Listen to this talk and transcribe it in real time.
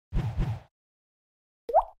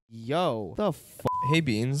Yo. The Hey,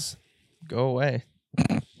 Beans. Go away.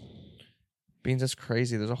 Beans, that's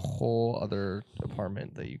crazy. There's a whole other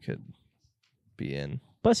apartment that you could be in.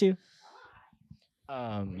 Bless you.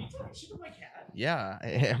 Yeah, I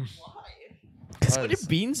am. What did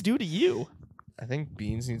Beans do to you? I think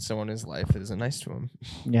Beans needs someone in his life that isn't nice to him.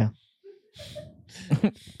 Yeah.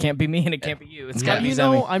 Can't be me and it can't be you. It's How got do to you be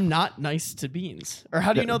know Zemi. I'm not nice to Beans? Or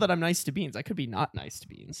how do you know that I'm nice to Beans? I could be not nice to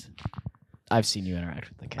Beans. I've seen you interact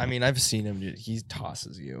with the cat. I mean, I've seen him. He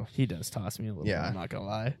tosses you. He does toss me a little Yeah. bit, I'm not gonna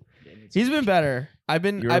lie. He's been better. I've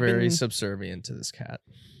You're been very subservient to this cat.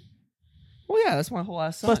 Well, yeah, that's my whole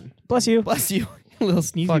ass son. Bless you. Bless you, little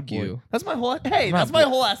sneezy Fuck boy. you. That's my whole. Hey, I'm not that's my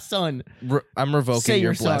whole ass son. I'm revoking Say your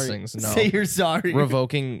you're sorry. blessings. No. Say you're sorry.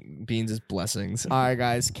 Revoking Beans' blessings. All right,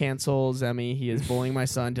 guys, cancel Zemi. He is bullying my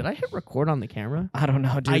son. Did I hit record on the camera? I don't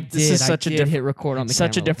know, dude. I This is such a hit different record on the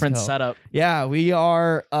such a camera. different Let's go. setup. Yeah, we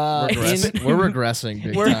are. We're regressing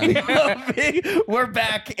big time. We're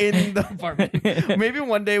back in the apartment. Maybe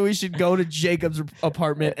one day we should go to Jacob's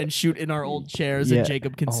apartment and shoot in our old chairs, Yeah. and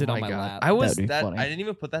Jacob can Oh sit on my my God. lap. I was That'd be that. funny. I didn't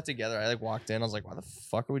even put that together. I walked in. I was like, "Why the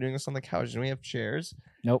fuck are we doing this on the couch? Didn't we have chairs?"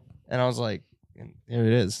 Nope. And I was like, "Here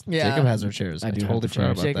it is." Yeah. Jacob has our chairs. I I do have totally the forgot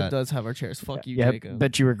chairs. about Jacob that. does have our chairs. Fuck you, Yeah, Jacob.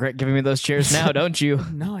 bet you regret giving me those chairs now, don't you?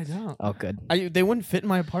 No, I don't. Oh, good. They wouldn't fit in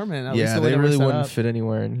my apartment. At least Yeah, the way they were really set wouldn't up. fit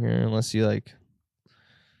anywhere in here unless you like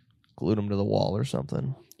glued them to the wall or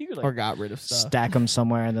something. You could Or got rid of stuff. stack them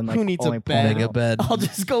somewhere and then like Who needs only a pull them bed? Make a out. bed. I'll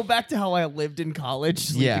just go back to how I lived in college,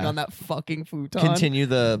 sleeping Yeah. on that fucking futon. Continue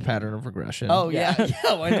the pattern of regression. Oh yeah,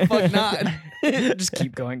 yeah. Why the fuck not? Just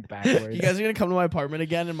keep going backwards. You guys are gonna come to my apartment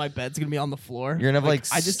again, and my bed's gonna be on the floor. You're gonna have like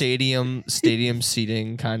I just stadium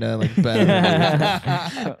seating kind of like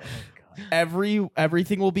bed.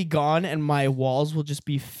 everything will be gone, and my walls will just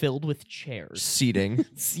be filled with chairs, Seating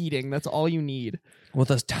seating. That's all you need. with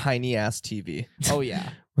a tiny ass TV. Oh yeah.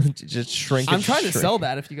 Just shrink. I'm and trying to shrink. sell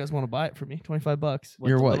that if you guys want to buy it for me. $25.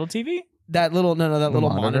 You're the what? little TV? That little that The little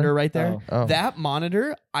monitor? monitor right there. Oh. Oh. That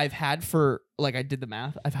monitor I've had for I did the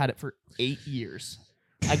math. I've had it for 8 years.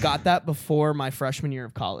 I got that before my freshman year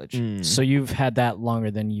of college. Mm. So you've had that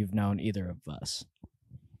longer than you've known either of us.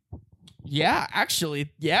 Yeah,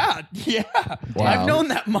 actually, yeah. Wow. I've known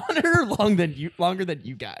that monitor longer than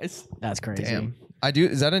you guys. That's crazy. Damn. I do.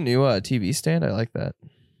 Is that a new TV stand? I like that.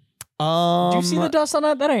 Do you see the dust on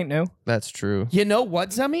that? That ain't new. That's true. You know what,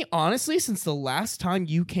 Zemi? Honestly, since the last time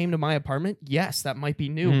you came to my apartment, yes, that might be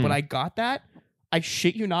new. But I got that. I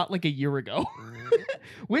shit you not, like a year ago.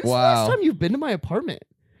 When's the last time you've been to my apartment?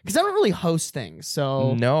 Because I don't really host things,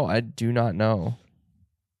 so No, I do not know.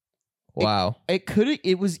 Wow.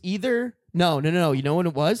 it was either no. You know what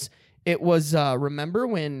it was? It was remember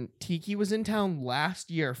when Tiki was in town last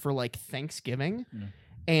year for like Thanksgiving,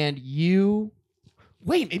 and you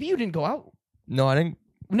wait, maybe you didn't go out. No, I didn't.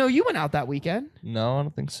 No, you went out that weekend. No, I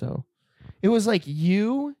don't think so. It was like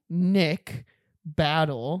you, Nick,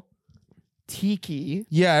 Battle, Tiki.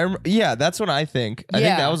 Yeah, yeah, that's what I think. I think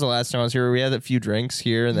Yeah. that was the last time I was here. We had a few drinks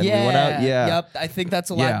here, and then we went out. Yeah. Yep. I think that's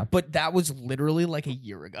a lot. Yeah. But that was literally like a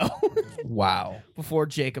year ago. Wow. Before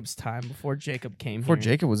Jacob's time. Before Jacob came Before here.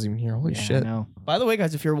 Jacob was even here. Holy Yeah, shit. I know. By the way,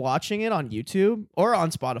 guys, if you're watching it on YouTube or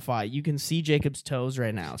on Spotify, you can see Jacob's toes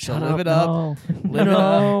right now. So Shut live up, it up. no. Live it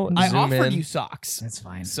No. up. I Zoom offered in. you socks. That's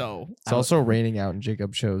fine. So It's also raining out, and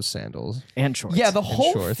Jacob chose sandals. And shorts. yeah, the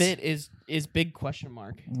whole shorts. fit is big question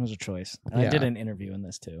mark. It was a choice. I Yeah. did an interview in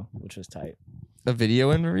this too, which was tight. A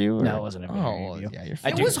video interview? Or? No, it wasn't a video Oh, interview. yeah, you're I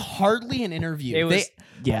It do- was hardly an interview. It was,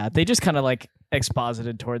 yeah, they just kind of like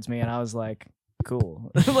exposited towards me, and I was like, cool.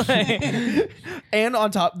 Like, And on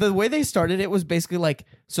top, the way they started it was basically like,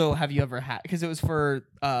 so have you ever had, because it was for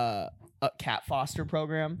a cat foster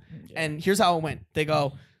program. And here's how it went. They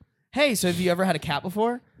go, hey, so have you ever had a cat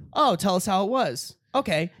before? Oh, tell us how it was.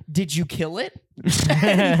 Okay. Did you kill it?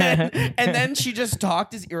 and then she just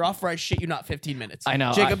talked his ear off for, I shit you not, 15 minutes. I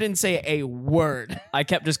know. Jacob didn't say a word. I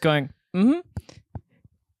kept just going,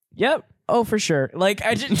 yep. Oh, for sure. Like,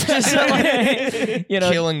 I just like, you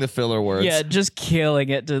know, Killing the filler words. yeah, just killing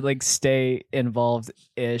it to like stay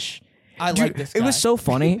involved-ish. I Dude, like this guy. It was so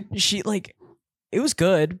funny. She like, it was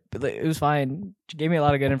good. But like, it was fine. She gave me a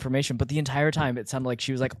lot of good information. But the entire time, it sounded like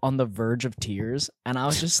she was like on the verge of tears, and I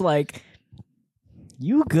was just like,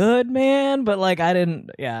 "You good, man?" But like, I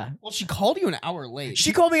didn't. Yeah. Well, she called you an hour late.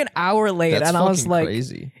 She called me an hour late, That's and I was fucking like,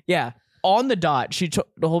 crazy. "Yeah." On the dot, she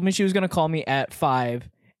told me she was gonna call me at 5,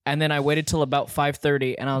 and then I waited till about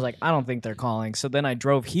 5:30, and I was like, "I don't think they're calling." So then I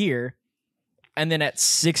drove here, and then at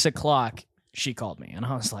 6 o'clock, she called me, and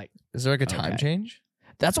I was like, Is there like a time Okay. change?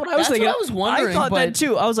 "That's what I was That's thinking." what I was wondering, I thought that but-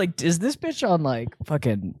 too. I was like, "Is this bitch on like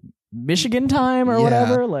fucking Michigan time or Yeah.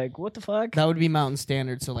 whatever. Like, what the fuck? That would be Mountain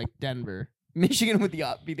Standard, so like Denver. Michigan would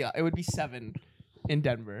it would be 7 in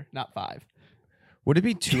Denver, not 5. Would it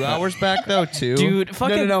be 2 hours back though? Too, Dude,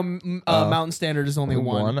 fucking No. Mountain Standard is only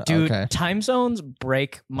 1. dude, Okay. time zones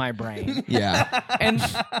break my brain. Yeah, And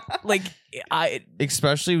like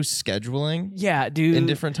especially with scheduling yeah, dude. in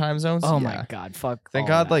different time zones. Oh yeah. my god, fuck. Thank all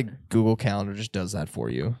God, that. like Google Calendar just does that for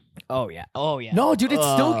you. Oh yeah. No, dude, it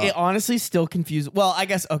honestly still confused. Well, I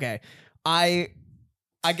guess okay. I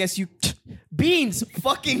guess you Beans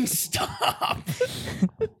fucking stop.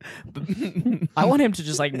 I want him to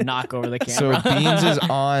just like knock over the So camera. Beans is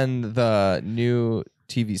on the new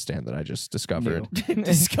TV stand that I just discovered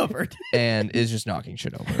Discovered. and is just knocking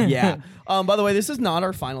shit over. Yeah. By the way, this is not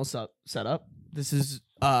our final setup. This is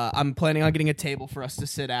I'm planning on getting a table for us to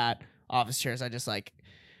sit at, office chairs. I just like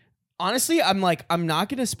honestly, I'm not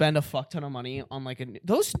gonna spend a fuck ton of money on like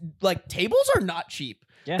those like tables are not cheap.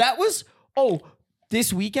 Yeah. That was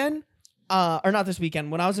this weekend, or not this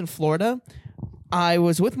weekend, when I was in Florida, I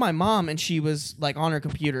was with my mom and she was like on her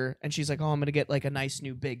computer and she's like, I'm gonna get like a nice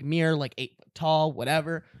new big mirror, like 8 foot tall,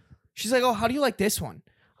 whatever. She's like, how do you like this one?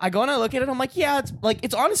 I go and I look at it, I'm like, yeah,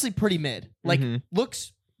 it's honestly pretty mid. Like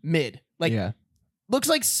looks mid. Like looks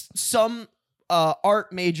like some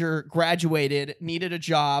art major graduated, needed a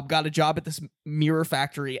job, got a job at this mirror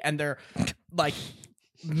factory, and they're like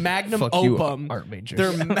magnum Fuck opum. you, art major.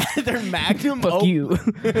 They're magnum Fuck opum. you.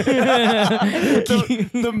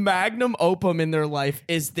 The magnum opum in their life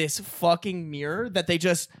is this fucking mirror that they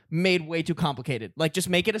just made way too complicated. Like, just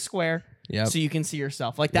make it a square so you can see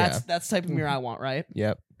yourself. Like, that's the type of mirror I want, right?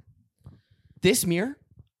 Yep. This mirror,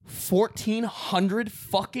 $1,400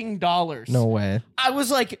 fucking dollars. No way. I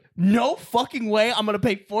was like, no fucking way. I'm gonna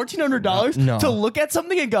pay $1,400 No. to look at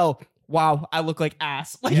something and go, wow, I look like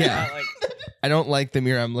ass. Like, Yeah. I don't like the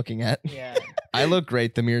mirror I'm looking at. Yeah. I look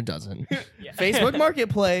great. The mirror doesn't. Facebook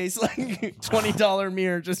Marketplace, like $20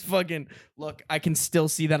 mirror. Just fucking look. I can still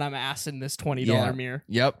see that I'm ass in this $20 mirror.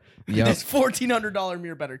 Yep. This $1,400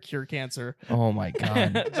 mirror better cure cancer. Oh my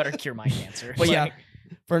God. Better cure my cancer. But yeah, Like,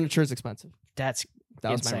 furniture is expensive. that's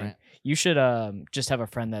That was insane. my rant. You should just have a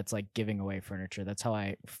friend that's like giving away furniture. That's how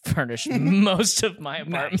I furnish most of my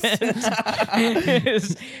apartment.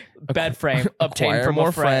 Is bed frame obtained Acquire from more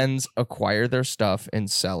a friend. friends, acquire their stuff, and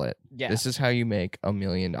sell it. Yeah. This is how you make $1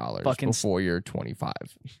 million before you're 25.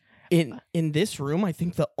 In this room, I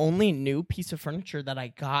think the only new piece of furniture that I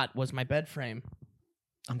got was my bed frame.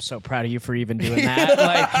 I'm so proud of you for even doing that.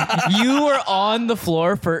 Like, you were on the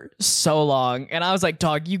floor for so long, and I was like,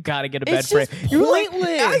 "Dog, you gotta get a bed It's frame." just You were like,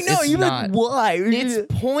 pointless. I know. It's You're not. like, "Why?"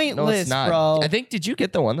 It's pointless, No, it's not. bro. I think, did you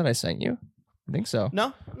get the one that I sent you? I think so.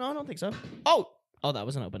 No, I don't think so. Oh, that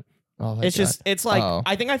wasn't open. Oh, thank It's just, God. it's like, Oh.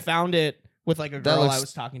 I think I found it with like a That girl I looks-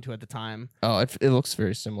 was talking to at the time. Oh, it looks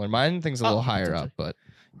very similar. Mine thing's a little higher it's up, but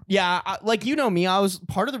Yeah, like, you know me, I was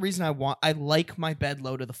part of the reason I like my bed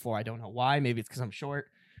low to the floor. I don't know why. Maybe it's because I'm short,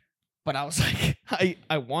 but I was like,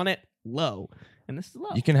 I want it low, and this is low.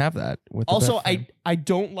 you can have that. With the Also, bed frame. I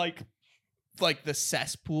don't like the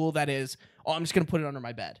cesspool that is. I'm just gonna put it under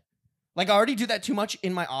my bed. Like, I already do that too much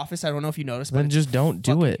in my office. I don't know if you noticed, but Then it's just don't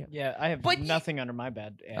do fucking- it. Yeah, I have But nothing under my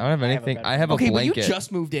bed. I don't have anything. I have a Okay, but you blanket.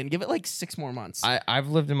 just moved in. Give it like 6 more months. I've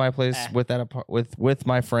lived in my place with that with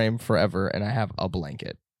my frame forever, and I have a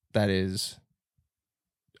blanket that is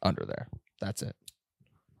under there. That's it.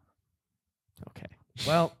 Okay.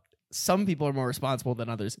 Well, some people are more responsible than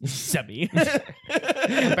others. Semi.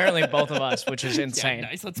 Apparently, both of us, which is insane. Yeah,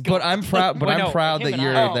 nice. Let's go. But I'm proud. But Wait, I'm no, proud him that and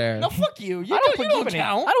you're I- there. No, fuck you. You I don't, don't, you keep don't any-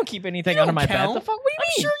 count. I don't keep anything You under don't my count. bed. The fuck? What do you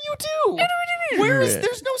I'm mean? sure you do. Where is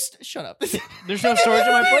there's no shut up. There's no storage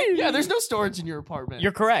in my place. Yeah, there's no storage in your apartment.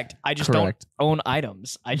 You're correct. I just Correct. don't own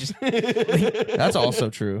items. I just That's also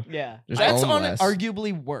true. yeah. Just That's own less.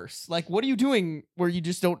 arguably worse. Like, what are you doing where you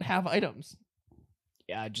just don't have items?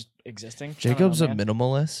 Yeah, just existing. Jacob's I a don't know, man.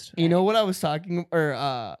 minimalist. You know what I was talking,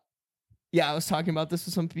 I was talking about this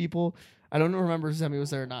with some people. I don't remember if Zemi was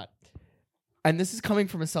there or not. And this is coming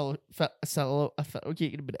from a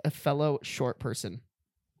fellow short person.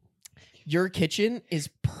 Your kitchen is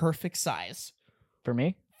perfect size For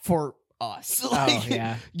me? for us. Oh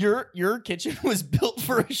yeah. Your kitchen was built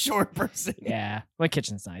for a short person. Yeah, my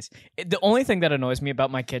kitchen's nice. The only thing that annoys me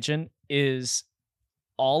about my kitchen is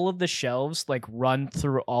all of the shelves like run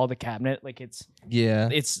through all the cabinet. Like it's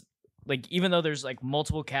like even though there's like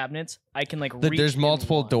multiple cabinets, I can like reach There's in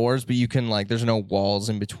multiple one, doors, but you can like there's no walls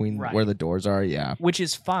in between Right. where the doors are. Yeah. which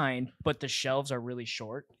is fine. But the shelves are really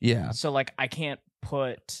short, Yeah. so like I can't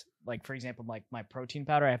put like for example like my protein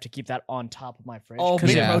powder. I have to keep that on top of my fridge. Oh, 'cause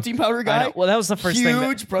big Yeah. protein powder I guy. know- well, that was the first thing.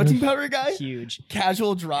 Huge protein powder guy. Huge.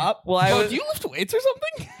 Casual drop. Well, I Bro, was- do you lift weights or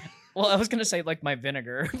something? Well, I was gonna say like my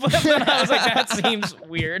vinegar, but then I was like, that seems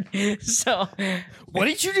weird. So, What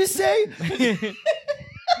did you just say?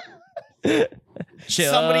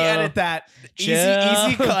 chill. Somebody edit that. Chill.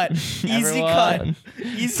 Easy cut. Easy Everyone. cut.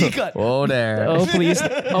 Easy cut. Whoa there. Oh please!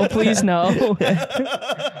 Oh please no!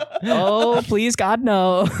 Oh please God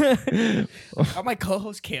no! Are my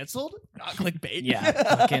co-hosts canceled? Not clickbait. Yeah,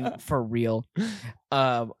 fucking for real.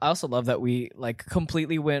 I also love that we like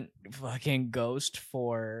completely went fucking ghost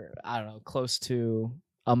for I don't know, close to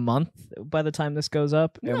a month by the time this goes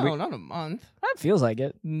up. And No, not a month. that feels like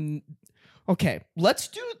it. Okay, let's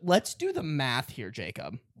do the math here,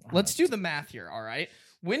 Jacob. Let's do the math here, all right?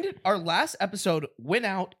 When did our last episode went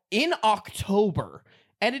out in October,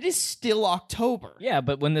 and it is still October. Yeah,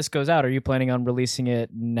 but when this goes out, are you planning on releasing it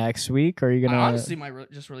next week? Or are you I gonna honestly might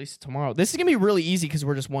just release it tomorrow. This is gonna be really easy because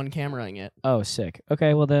we're just one cameraing it. Oh, sick.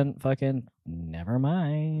 Okay, well then fucking never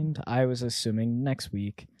mind. I was assuming next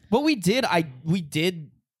week. But we did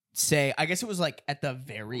say, I guess it was like at the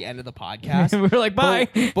very end of the podcast. We were like, bye.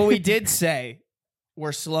 But we did say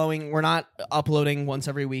we're not uploading once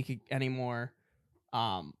every week anymore.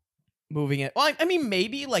 Moving it. Well, I mean,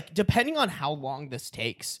 maybe like depending on how long this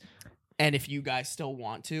takes, and if you guys still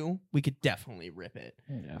want to, we could definitely rip it.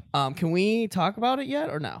 Yeah. Can we talk about it yet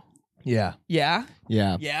or no? Yeah. Yeah.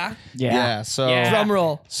 Yeah. Yeah. Yeah. So. Yeah. Drum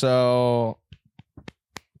roll. So.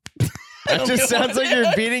 That just sounds like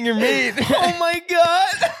you're beating your meat. Oh my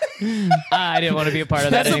god. I didn't want to be a part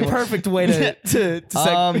of that That's a anymore. perfect way to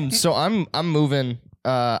segue. So I'm moving.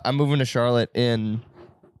 I'm moving to Charlotte in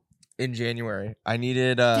January. I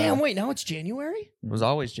needed. Damn, wait, now it's January? It was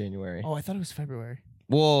always January. Oh, I thought it was February.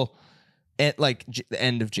 Well, at like the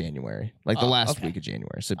end of January, like the last okay. week of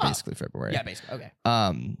January. So basically February. Yeah, basically.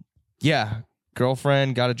 Okay. Yeah.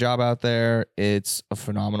 Girlfriend got a job out there. It's a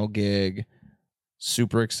phenomenal gig.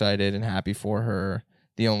 Super excited and happy for her.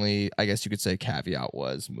 The only, I guess you could say, caveat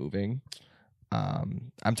was moving.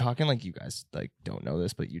 I'm talking like you guys like don't know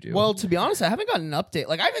this, but you do. Well, to be honest, I haven't gotten an update.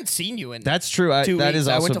 Like, I haven't seen you in That's true. 2 That weeks. is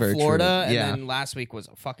also I went to very Florida, true. and Yeah. then last week was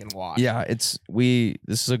a fucking wash. Yeah, this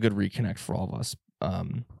is a good reconnect for all of us.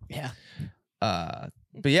 Yeah.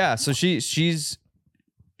 But yeah, so she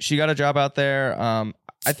got a job out there.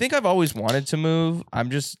 I think I've always wanted to move.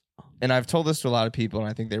 And I've told this to a lot of people, and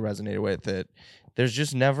I think they resonated with it. There's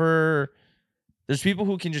people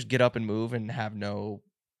who can just get up and move and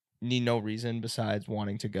need no reason besides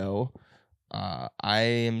wanting to go. I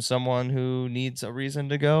am someone who needs a reason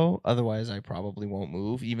to go. Otherwise, I probably won't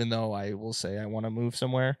move, even though I will say I want to move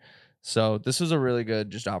somewhere. So this was a really good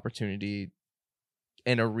just opportunity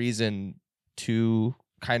and a reason to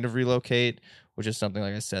kind of relocate, which is something,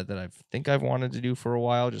 like I said, that I think I've wanted to do for a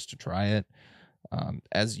while, just to try it,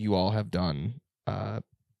 as you all have done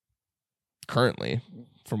currently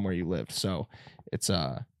from where you lived. So it's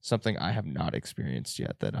something I have not experienced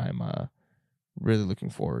yet that I'm really looking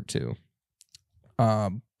forward to.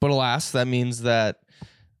 But alas, that means that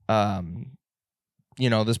this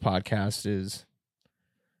podcast is,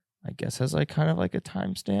 I guess, has like kind of like a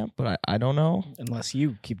timestamp, but I don't know. Unless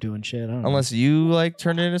you keep doing shit. I don't know. Unless you like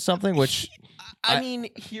turn it into something, which I mean,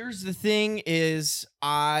 here's the thing: is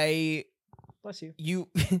Bless you. you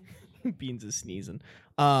Beans is sneezing.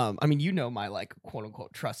 I mean, my like quote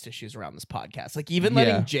unquote trust issues around this podcast. Like even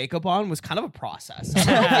letting Jacob on was kind of a process. I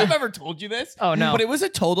don't know if I've ever told you this. Oh no. But it was a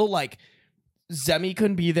total like Zemi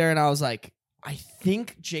couldn't be there, and I was like, I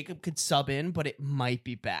think Jacob could sub in, but it might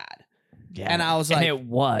be bad. Yeah. And I was like, it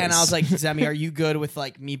was. And I was like, Zemi, are you good with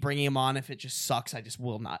like me bringing him on? If it just sucks, I just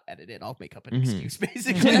will not edit it. I'll make up an excuse,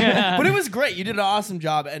 basically. But it was great. You did an awesome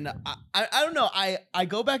job. And I don't know. I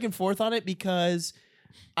go back and forth on it because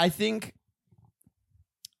I think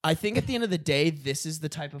at the end of the day, this is the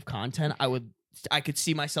type of content I could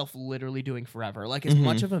see myself literally doing forever. Like as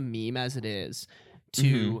much of a meme as it is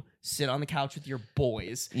to sit on the couch with your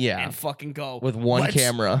boys and fucking go with one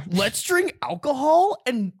camera. Let's drink alcohol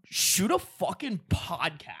and shoot a fucking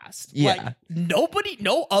podcast. Yeah. Like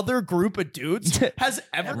no other group of dudes has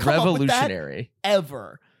ever come up with that revolutionary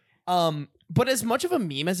ever. But as much of a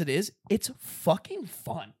meme as it is, it's fucking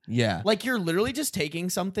fun. Yeah. Like you're literally just taking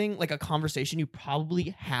something like a conversation you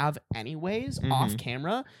probably have anyways off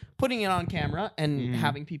camera, putting it on camera and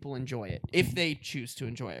having people enjoy it if they choose to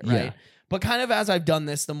enjoy it, right? Yeah. But kind of as I've done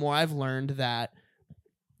this, the more I've learned that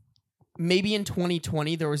maybe in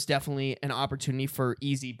 2020 there was definitely an opportunity for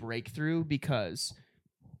easy breakthrough because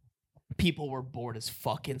people were bored as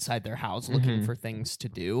fuck inside their house looking for things to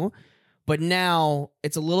do. But now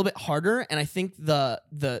it's a little bit harder, and I think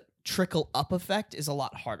the trickle up effect is a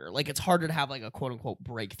lot harder. Like it's harder to have like a quote unquote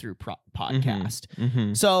breakthrough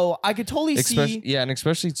podcast. So I could totally see. Yeah, and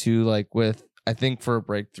especially too, like with I think for a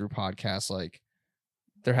breakthrough podcast, like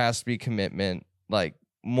there has to be commitment, like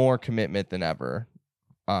more commitment than ever.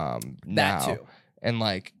 Now. That too. And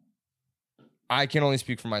like I can only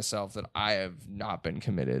speak for myself that I have not been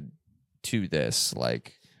committed to this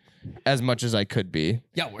like as much as I could be.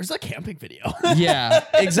 Yeah, where's the camping video? Yeah,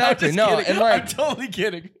 exactly. No, kidding. and like I'm totally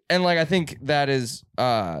kidding. and like I think that is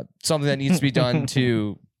something that needs to be done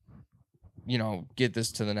to, you know, get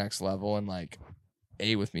this to the next level. And like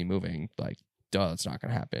A, with me moving, like that's not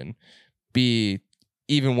gonna happen. B,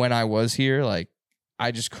 even when I was here, like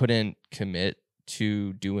I just couldn't commit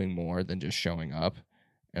to doing more than just showing up.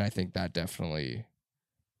 And I think that definitely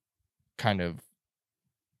kind of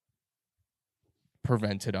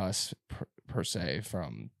prevented us per se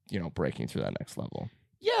from, you know, breaking through that next level.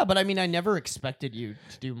 Yeah, but I mean, I never expected you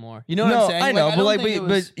to do more. You know what No, I'm saying? I know, I but don't like, think it but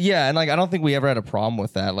was- yeah, and like, I don't think we ever had a problem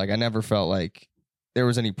with that. Like, I never felt like there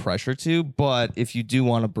was any pressure to. But if you do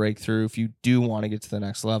want to break through, if you do want to get to the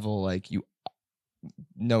next level, like you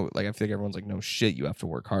know, like I feel like everyone's like, no shit, you have to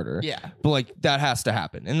work harder. yeah, But like that has to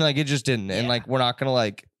happen, and like it just didn't. And Yeah. like we're not gonna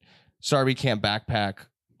like, Sarby can't backpack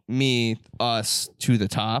us to the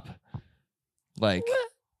top. Like.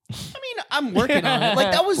 I mean, I'm working on it.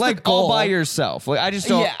 Like that was Like the goal. all by yourself. Like I just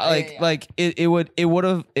don't Yeah, like yeah. like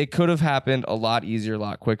it could have happened a lot easier, a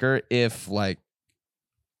lot quicker if like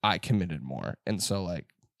I committed more. And so like,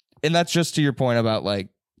 and that's just to your point about like,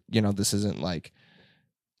 you know, this isn't like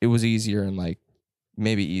it was easier and like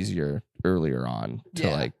maybe easier earlier on to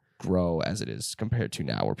Yeah. like grow as it is compared to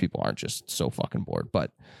now where people aren't just so fucking bored.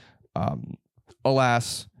 But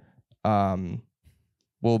alas,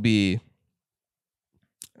 we'll be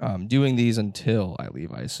doing these until I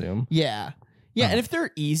leave, I assume. Yeah, and if they're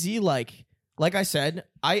easy, like I said,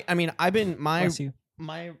 I mean, I've been Bless you.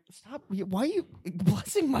 my stop. Why are you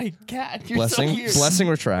blessing my cat? You're Blessing, so weird. blessing,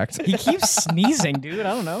 retract. He keeps sneezing, dude.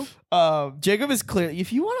 I don't know. Jacob is clear.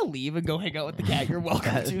 If you want to leave and go hang out with the cat, you're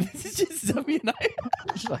welcome to. This is just Zoe and I.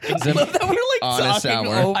 I love that we're like Honest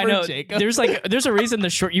talking hour. over I know. Jacob. There's a reason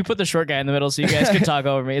you put the short guy in the middle so you guys can talk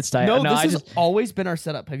over me. It's tight. no, I this has always been our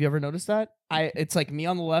setup. Have you ever noticed that? It's like me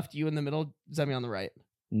on the left, you in the middle, Zemi on the right.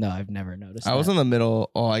 No, I've never noticed. I was that. in the middle.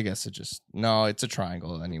 Oh, I guess it's a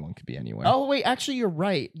triangle. Anyone could be anywhere. Oh wait, actually, you're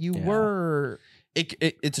right. You Yeah. were.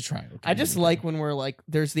 It's a triangle. I just like when we're like,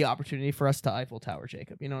 there's the opportunity for us to Eiffel Tower,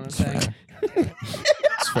 Jacob. You know what I'm saying?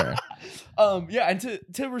 It's fair. Yeah, and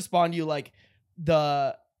to respond to you, like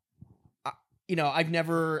you know, I've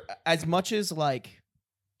never, as much as like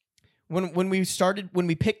when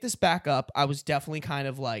we picked this back up, I was definitely kind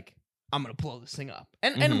of like, I'm gonna blow this thing up,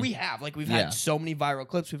 and we have, like, we've Yeah. had so many viral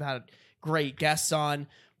clips, we've had great guests on,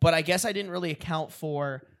 but I guess I didn't really account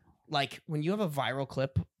for like when you have a viral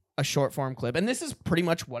clip, a short form clip, and this is pretty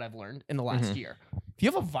much what I've learned in the last year. If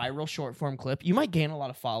you have a viral short form clip, you might gain a lot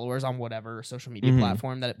of followers on whatever social media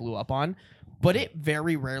platform that it blew up on, but it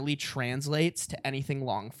very rarely translates to anything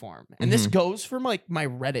long form. And this goes for like my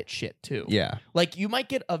Reddit shit too. Yeah. Like you might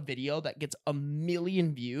get a video that gets 1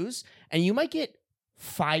 million views and you might get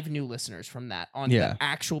 5 new listeners from that on the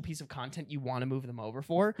actual piece of content you want to move them over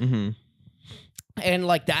for. And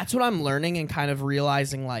like that's what I'm learning and kind of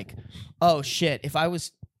realizing like, oh shit, if I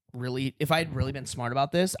had really been smart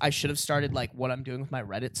about this, I should have started like what I'm doing with my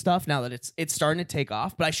Reddit stuff now that it's starting to take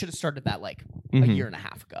off, but I should have started that like a year and a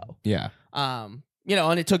half ago. Yeah. You know,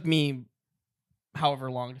 and it took me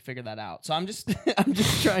however long to figure that out. So I'm just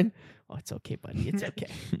trying. Oh, it's okay, buddy. It's okay.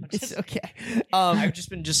 It's okay. I've just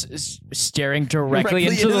been staring directly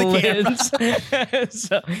into the lens.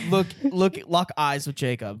 So, lock eyes with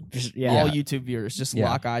Jacob. yeah. All YouTube viewers, just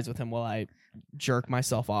lock eyes with him while I jerk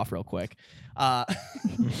myself off real quick.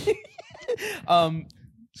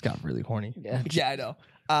 It's got really horny. Yeah, I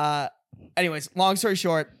know. Anyways, long story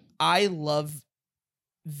short, I love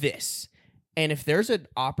this. And if there's an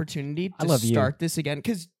opportunity to start this again,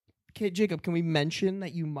 because Jacob, can we mention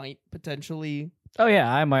that you might potentially? Oh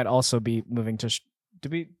yeah, I might also be moving to.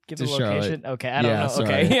 Did we give the location? Charlotte. Okay, I don't know. sorry.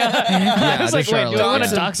 Okay, yeah. I was like, wait, do I want to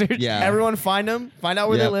Charlotte. dox her? Yeah. Everyone find them. Find out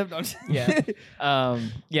where they live. Yeah.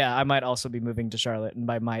 Yeah, I might also be moving to Charlotte, and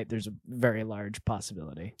by might, there's a very large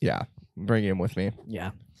possibility. Yeah. Bring him with me.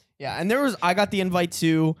 Yeah. Yeah, and I got the invite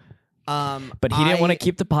too. But he didn't want to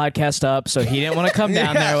keep the podcast up, so he didn't want to come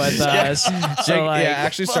down there with us. So like,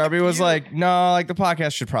 actually, Sarby was like, "No, like the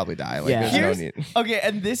podcast should probably die. Like, Yeah. there's no need." Okay,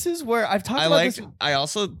 and this is where I've talked about this. I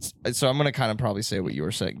also, so I'm gonna kind of probably say what you were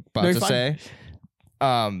about you're to fine.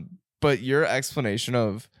 say. But your explanation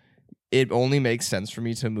of it only makes sense for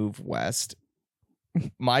me to move west.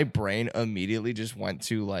 My brain immediately just went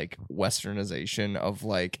to like westernization of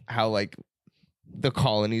like how like the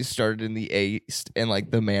colonies started in the east and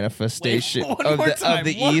like the manifestation Wait, of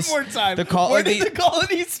the east. One more time. Where did the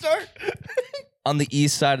colonies start? On the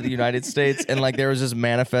east side of the United States, and like there was this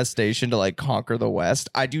manifestation to like conquer the West.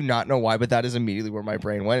 I do not know why, but that is immediately where my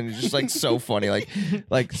brain went, and it's just like so funny. Like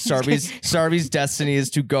Sarby's destiny is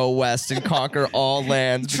to go west and conquer all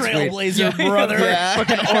lands. Trailblazer, brother. Yeah.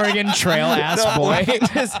 Fucking Oregon Trail ass boy.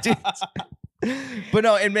 But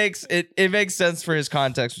no, it makes sense for his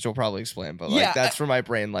context, which we'll probably explain. But like that's where my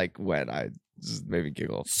brain like went. I just made me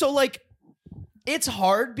giggle. So like, it's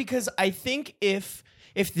hard because I think if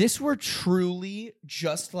this were truly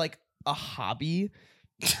just like a hobby,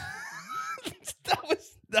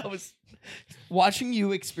 that was watching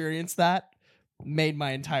you experience that made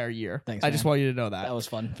my entire year. Thanks, I just want you to know that. That was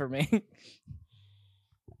fun for me.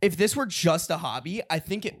 If this were just a hobby, I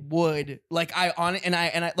think it would like I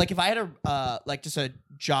like if I had a like just a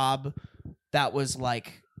job that was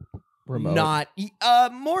like Remote. not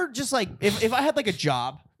more just like if I had like a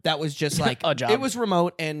job that was just like A job. it was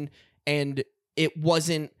remote and it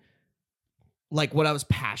wasn't like what I was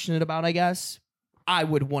passionate about, I guess, I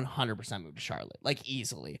would 100% move to Charlotte, like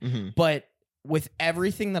easily. Mm-hmm. But with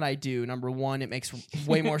everything that I do, number one, it makes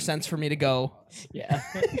way more sense for me to go. Yeah.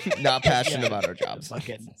 Not passionate about our jobs.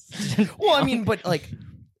 Fucking. Well, I mean, but like,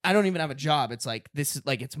 I don't even have a job. It's like this is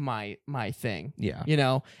like it's my thing. Yeah. You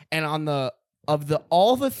know, and on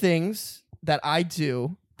all the things that I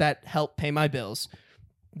do that help pay my bills.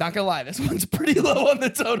 Not gonna lie, this one's pretty low on the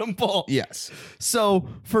totem pole. Yes. So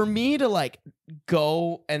for me to like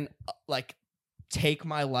go and like take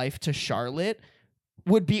my life to Charlotte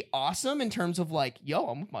would be awesome in terms of like, yo,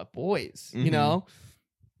 I'm with my boys, you know?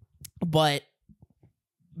 But,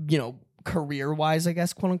 you know, career-wise, I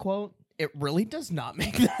guess, quote unquote, it really does not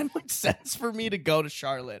make that much sense for me to go to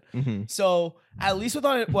Charlotte. Mm-hmm. So at least with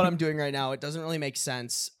what I'm doing right now, it doesn't really make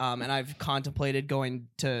sense. And I've contemplated going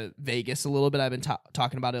to Vegas a little bit. I've been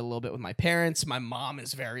talking about it a little bit with my parents. My mom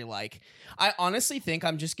is very like, I honestly think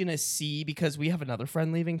I'm just going to see, because we have another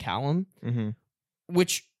friend leaving, Callum,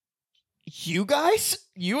 which you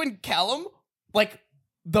and Callum, like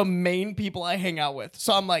the main people I hang out with.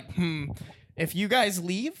 So I'm like, if you guys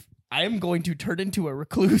leave, I am going to turn into a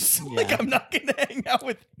recluse. Yeah. Like, I'm not going to hang out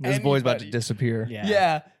with This boy's about to anybody. disappear.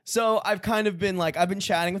 Yeah. So I've kind of been like, I've been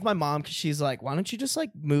chatting with my mom because she's like, why don't you just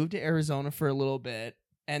like move to Arizona for a little bit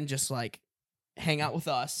and just like hang out with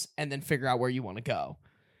us and then figure out where you want to go.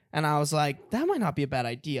 And I was like, that might not be a bad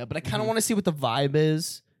idea, but I kind of want to see what the vibe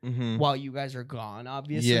is while you guys are gone,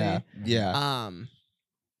 obviously. Yeah.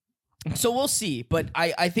 So we'll see, but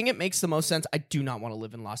I think it makes the most sense. I do not want to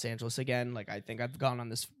live in Los Angeles again. Like, I think I've gone on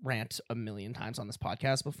this rant a million times on this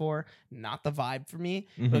podcast before. Not the vibe for me,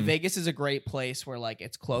 but Vegas is a great place where like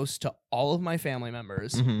it's close to all of my family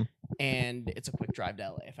members and it's a quick drive to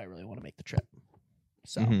LA if I really want to make the trip.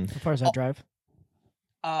 So How far is that drive?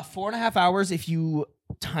 4.5 hours if you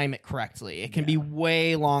time it correctly. It can be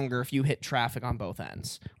way longer if you hit traffic on both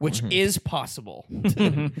ends, which is possible.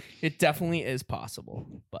 It definitely is possible.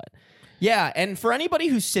 But yeah, and for anybody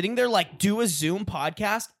who's sitting there like, do a Zoom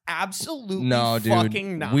podcast, absolutely No, dude.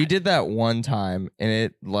 fucking not. We did that one time and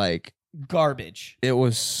it like garbage. it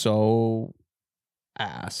was so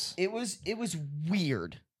ass. It was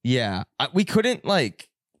weird. Yeah. We couldn't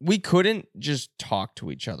just talk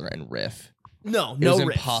to each other and riff. No It was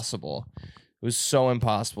riffs. impossible. It was so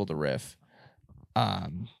impossible to riff.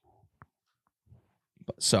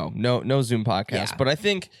 So no Zoom podcast. Yeah. But I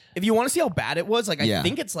think If you want to see how bad it was, like Yeah. I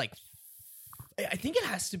think it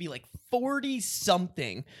has to be like 40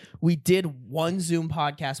 something. We did one Zoom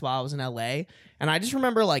podcast while I was in LA, and I just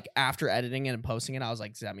remember like after editing it and posting it, I was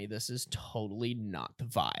like, Zemi, this is totally not the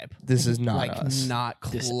vibe. this is not like us. not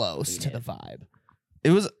close to the vibe.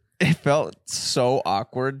 It felt so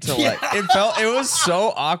awkward to like it was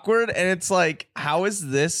so awkward, and it's like, how is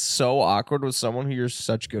this so awkward with someone who you're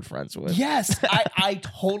such good friends with? Yes, I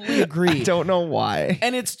totally agree. I don't know why.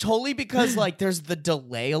 And it's totally because like there's the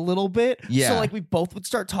delay a little bit. Yeah. So like we both would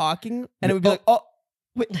start talking and it would be like, oh,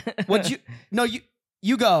 wait,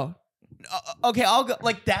 you go. Okay, I'll go.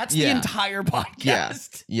 Like that's the entire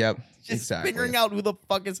podcast. Yep. Just exactly. figuring out who the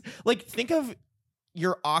fuck is like, think of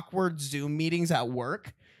your awkward Zoom meetings at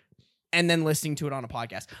work and then listening to it on a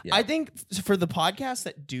podcast. Yeah. I think for the podcasts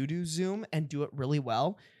that do Zoom and do it really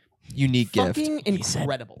well, Unique gift. fucking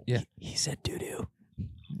incredible. Yeah. He said doo-doo.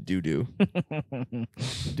 Doo-doo.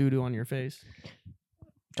 Doo-doo on your face.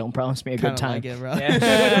 Don't promise me a Kinda good time. like it, bro.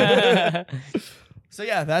 Yeah. So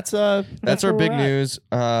yeah, that's our where big we're at. news.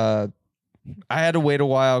 I had to wait a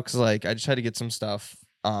while because like I just had to get some stuff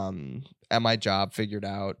at my job figured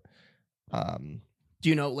out. Do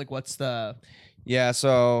you know like what's the Yeah,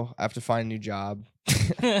 so I have to find a new job.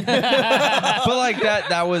 But like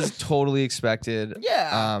that was totally expected.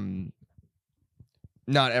 Yeah.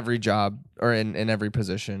 Not every job or in every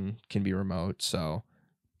position can be remote, so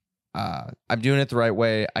I'm doing it the right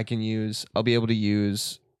way. I'll be able to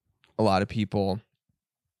use a lot of people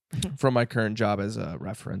from my current job as a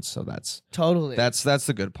reference, so that's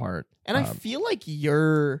the good part. And I feel like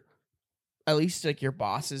at least like your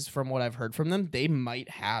bosses, from what I've heard from them, they might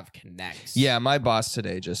have connects. Yeah, my boss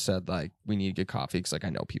today just said like we need to get coffee because like I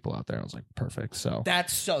know people out there. I was like, perfect. So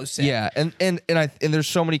that's so sick. yeah, and there's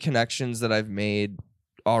so many connections that I've made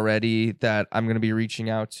already that I'm gonna be reaching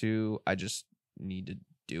out to. I just need to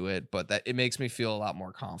do it, but that it makes me feel a lot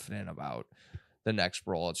more confident about the next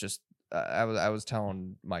role. It's just I was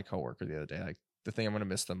telling my coworker the other day, like the thing I'm gonna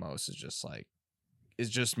miss the most is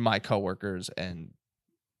just my coworkers and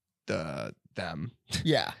them.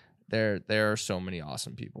 Yeah. There are so many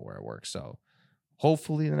awesome people where I work. So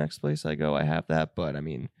hopefully the next place I go I have that. But I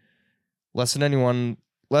mean, lesson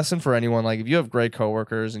for anyone, like if you have great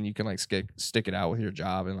coworkers and you can like stick it out with your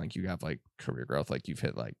job and like you have like career growth, like you've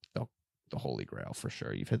hit like the holy grail for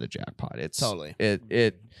sure. You've hit the jackpot. It's totally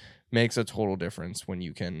it makes a total difference when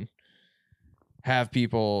you can have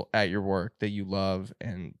people at your work that you love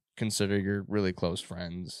and consider your really close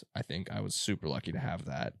friends. I think I was super lucky to have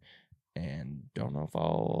that, and don't know if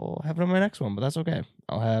I'll have it on my next one, but that's okay.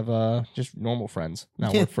 I'll have just normal friends,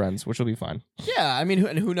 not work friends, which will be fine. Yeah, I mean,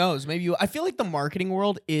 who knows? Maybe I feel like the marketing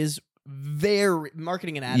world is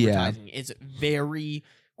marketing and advertising is very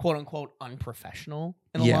quote unquote unprofessional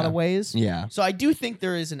in a lot of ways. Yeah. So I do think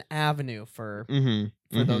there is an avenue for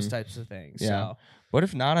those types of things. Yeah. So. But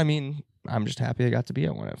if not, I mean, I'm just happy I got to be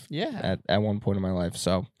at one at one point in my life.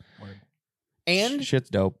 So. And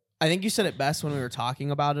shit's dope. I think you said it best when we were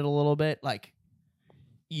talking about it a little bit. Like,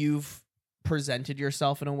 you've presented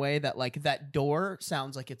yourself in a way that, like, that door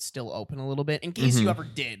sounds like it's still open a little bit in case you ever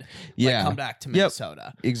did come back to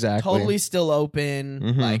Minnesota. Exactly. Totally still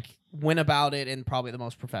open. Like, went about it in probably the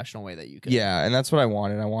most professional way that you could. Yeah, and that's what I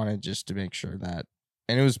wanted. I wanted just to make sure that,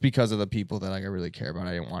 and it was because of the people that like I really care about.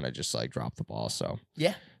 I didn't want to just like drop the ball. So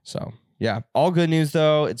yeah. So yeah, all good news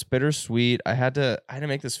though. It's bittersweet. I had to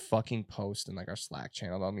make this fucking post in like our Slack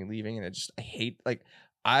channel about me leaving, and I hate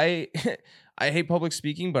I hate public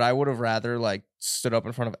speaking, but I would have rather like stood up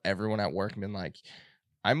in front of everyone at work and been like,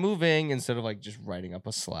 I'm moving, instead of like just writing up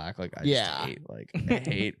a Slack. Like I just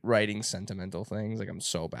hate writing sentimental things. Like I'm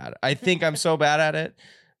so bad. I think I'm so bad at it.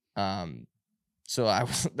 So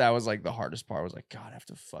that was like the hardest part. I was like, God, I have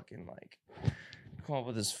to fucking like come up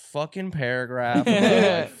with this fucking paragraph.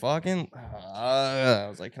 I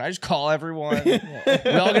was like, can I just call everyone? We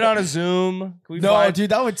all get on a Zoom. Dude, I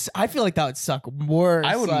feel like that would suck worse.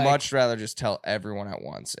 I would much rather just tell everyone at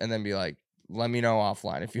once and then be like, let me know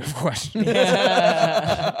offline if you have questions.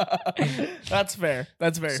 That's fair.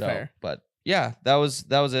 That's very fair. But yeah, that was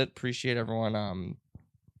it. Appreciate everyone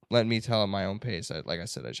letting me tell at my own pace. Like I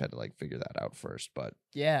said, I just had to like figure that out first. But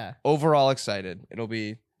yeah, overall excited. It'll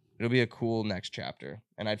be a cool next chapter,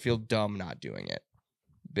 and I'd feel dumb not doing it.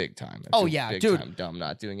 Big time. Big time dumb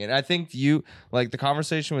not doing it. And I think you like the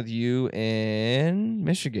conversation with you in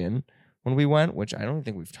Michigan when we went, which I don't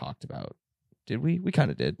think we've talked about. Did we? We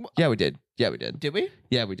kind of did. Yeah, we did. Did we?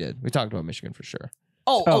 Yeah, we did. We talked about Michigan for sure.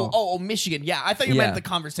 Oh, Michigan. Yeah, I thought you meant the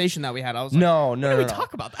conversation that we had. I was like, no. We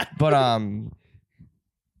talk about that. But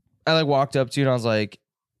I like walked up to you and I was like,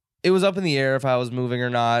 it was up in the air if I was moving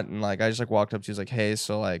or not, and like I just like walked up to you, was like, hey,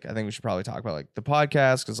 so like I think we should probably talk about like the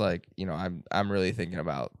podcast, because like, you know, I'm really thinking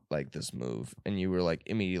about like this move, and you were like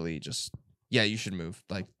immediately just, yeah, you should move,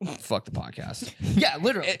 like fuck the podcast. Yeah,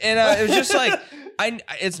 literally. And it was just like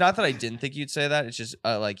it's not that I didn't think you'd say that, it's just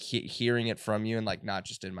like hearing it from you and like not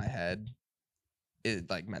just in my head,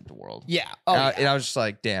 it like meant the world. Yeah. And I was just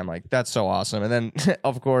like, damn, like that's so awesome. And then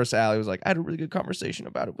of course Allie was like, I had a really good conversation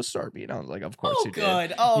about it with Sarby, and I was like, of course you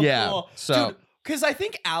did. Oh, yeah. Cool. So because I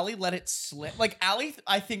think Allie let it slip. Like Allie,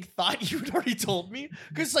 I think thought you'd already told me,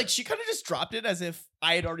 because like she kind of just dropped it as if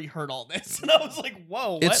I had already heard all this, and I was like,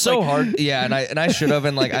 whoa. It's so hard. Yeah, and I should have,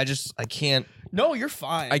 and like I can't. No, you're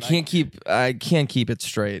fine. I can't keep it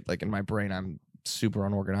straight. Like in my brain, I'm super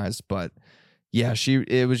unorganized, but. Yeah,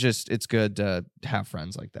 it's good to have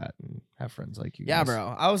friends like that and have friends like you guys. Yeah,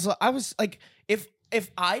 bro. I was like, if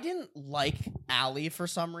I didn't like Allie for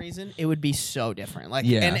some reason, it would be so different. Like,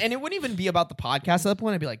 and it wouldn't even be about the podcast at that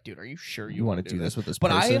point. I'd be like, dude, are you sure you want to do this with this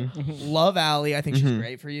but person? I love Allie. I think she's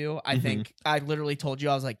great for you. I think I literally told you,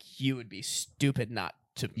 I was like, you would be stupid not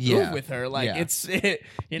move with her. Like Yeah.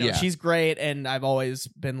 Yeah. she's great, and I've always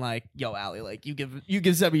been like, yo, Allie, like you give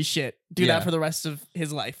Zebby shit. Do Yeah. that for the rest of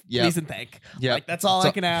his life. Yep. Please and thank. Yep. Like that's all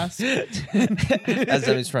I can ask. As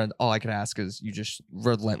Demi's friend, all I can ask is you just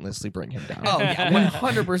relentlessly bring him down. Oh yeah,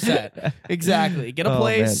 100%. Exactly. Get a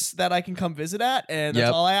place that I can come visit at, and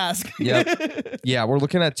that's all I ask. Yep. Yeah, we're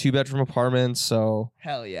looking at 2-bedroom apartments, so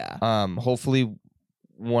Hell yeah. hopefully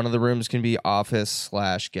one of the rooms can be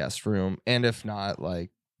office/guest room, and if not,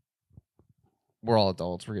 like we're all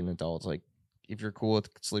adults, we're getting adults. Like if you're cool with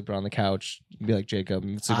sleeping on the couch, you can be like Jacob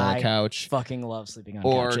and sleep on the couch. Fucking love sleeping on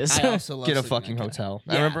Or couches. I also love Get a sleeping fucking on couch. hotel.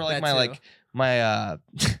 Yeah, I remember like that my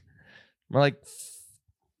too. my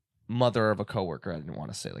mother of a coworker. I didn't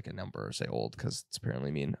want to say like a number or say old because it's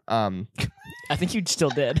apparently mean. I think you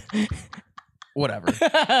still did. Whatever.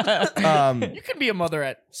 You can be a mother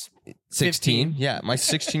at 16. Yeah, my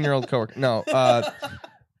 16-year-old coworker. No,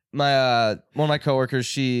 my one of my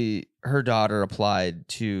coworkers. Her daughter applied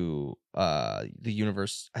to the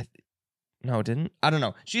university. No, it didn't. I don't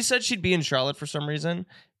know. She said she'd be in Charlotte for some reason,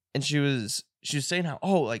 and she was saying how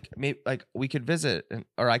maybe like we could visit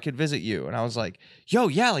or I could visit you, and I was like, yo,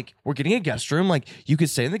 yeah, like we're getting a guest room, like you could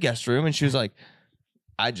stay in the guest room, and she was like,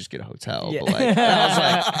 I'd just get a hotel. Yeah. But like, and I was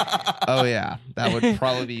like, oh yeah,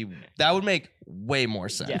 that would make way more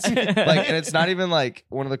sense. Yeah. Like, and it's not even like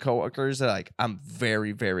one of the coworkers that like I'm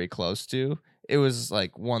very, very close to. It was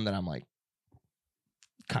like one that I'm like,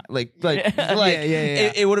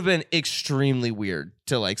 it would have been extremely weird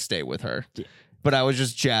to like stay with her. Yeah. But I was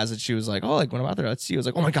just jazzed that she was like, oh, like when I'm out there, let's see. I was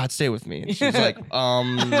like, oh my God, stay with me. And she was like,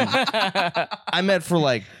 I meant for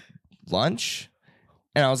like lunch.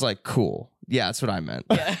 And I was like, cool. Yeah, that's what I meant.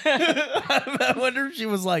 Yeah. I wonder if she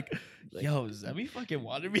was like, yo, Zebby fucking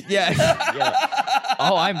wanted me. Yeah.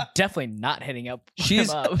 Oh, I'm definitely not hitting up. She's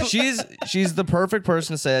the perfect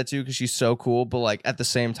person to say that to because she's so cool. But like at the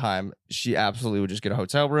same time, she absolutely would just get a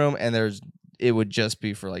hotel room, and it would just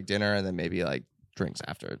be for like dinner and then maybe like drinks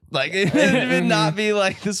after. Like it would not be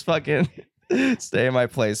like this fucking stay in my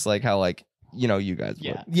place like how like you guys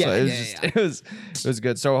would. Yeah. So it was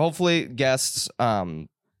good. So hopefully guests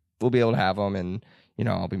we'll be able to have them, and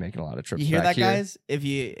I'll be making a lot of trips. You hear back that, here. guys? If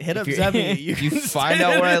you hit up Zebby, you find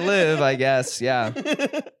out where I live, I guess. Yeah.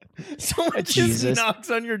 Someone Jesus. just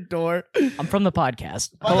knocks on your door. I'm from the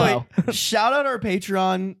podcast. By the Hello. way, shout out our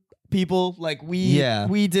Patreon people. Like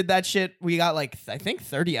we did that shit. We got like I think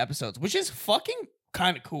 30 episodes, which is fucking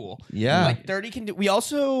kind of cool. Yeah. Like 30 can do. We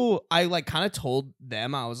also I like kind of told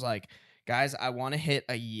them, I was like, guys, I want to hit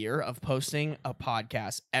a year of posting a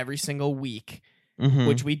podcast every single week. Mm-hmm.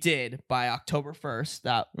 Which we did by October 1st.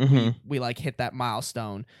 That we like hit that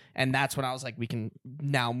milestone, and that's when I was like, we can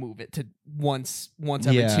now move it to once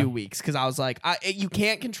every 2 weeks, because I was like, you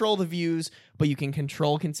can't control the views, but you can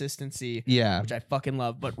control consistency. Yeah, which I fucking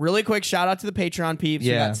love. But really quick, shout out to the Patreon peeps.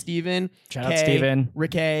 Yeah. We got Steven, Shout out Steven,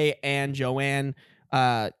 Rick A, and Joanne.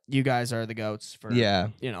 You guys are the goats for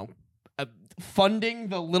funding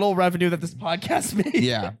the little revenue that this podcast made.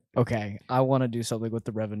 Yeah. Okay, I want to do something with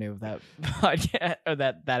the revenue of that podcast or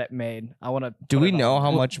that it made. I want to. Do we know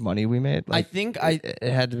how much money we made? Like, I think it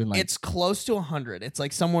had to be like. It's close to 100. It's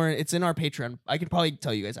like somewhere. It's in our Patreon. I could probably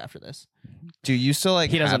tell you guys after this. Do you still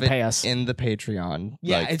like? He doesn't have pay it us in the Patreon.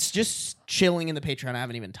 Yeah, like, it's just chilling in the Patreon. I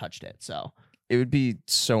haven't even touched it. So it would be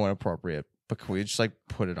so inappropriate. But can we just like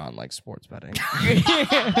put it on like sports betting? all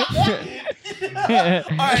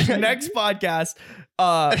right, next podcast.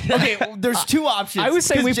 Okay, there's two options. I was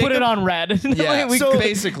saying we put it on red. Yeah, so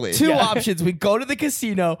basically two options. We go to the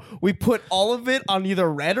casino. We put all of it on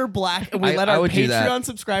either red or black, and we let I our would do that. Patreon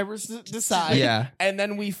subscribers decide. Yeah. and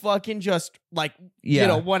then we fucking just like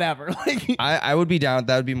whatever. Like I would be down.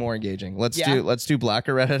 That would be more engaging. Let's do black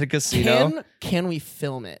or red at a casino. Can we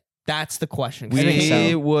film it? That's the question.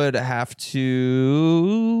 We would have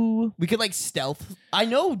to. We could like stealth. I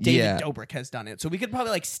know David Dobrik has done it, so we could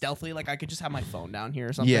probably like stealthily. Like I could just have my phone down here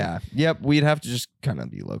or something. Yeah. Yep. We'd have to just kind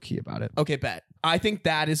of be low key about it. Okay, bet. I think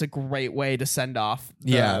that is a great way to send off.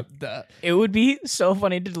 The It would be so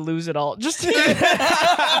funny to lose it all. Just do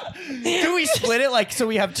we split it like so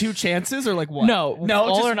we have two chances or like what? No,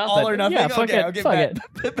 all just or nothing. all or nothing. Yeah, Fuck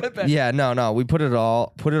it. bet. Yeah. No. We put it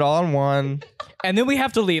all on one. And then we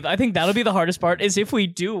have to leave. I think that'll be the hardest part. Is if we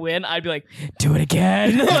do win, I'd be like, do it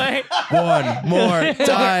again. Like, one more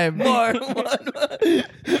time.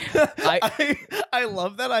 I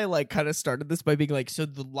love that I like kind of started this by being like, so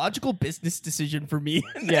the logical business decision for me.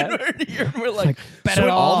 And Yeah. we're like, bet So it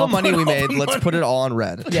all the money put we all made, the let's money put it all on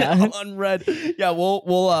red. Yeah. on red. Yeah,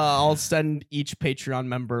 we'll I'll send each Patreon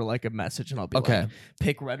member like a message, and I'll be Okay. like,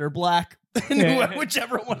 pick red or black. And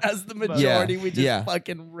whichever one has the majority, we just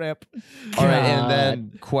fucking rip. All right, and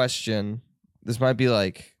then question. This might be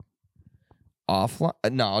like offline.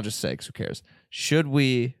 No, I'll just say because who cares? Should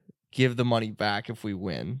we give the money back if we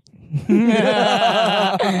win?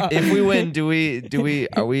 If we win,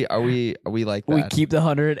 are we like that? We keep the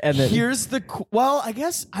 100 and then Here's the well, I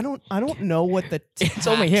guess I don't know what the it's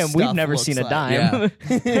only him. tax We've stuff never looks seen a like. dime.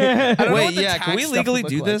 I don't know Wait, what the can we tax stuff legally would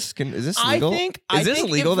do look like. this? Is this I legal? think Is this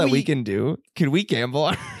legal if that we can do? Can we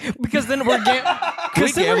gamble? Because then we're Can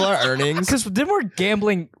we gamble our earnings? because then we're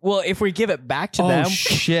gambling. Well, if we give it back to them,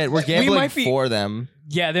 shit, we're gambling might be- for them.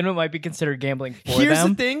 yeah, then it might be considered gambling for Here's them.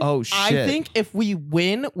 the thing. Oh, I shit. think if we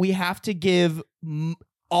win, we have to give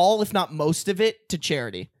all, if not most of it, to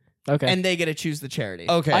charity, Okay, and they get to choose the charity.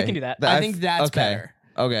 Okay, I can do that. I think that's okay. better.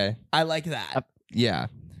 Okay, I like that. yeah.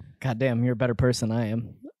 God damn, you're a better person than I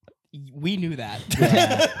am. We knew that.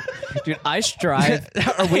 Yeah. Dude, I strive.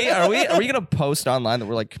 Are we gonna post online that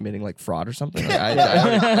we're like committing like fraud or something?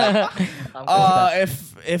 Like,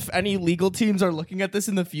 If any legal teams are looking at this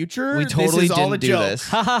in the future, we totally this is all a didn't do joke. this.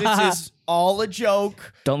 This is all a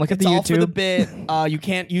joke. Don't look at It's the all for the YouTube. bit. You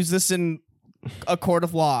can't use this in a court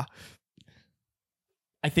of law.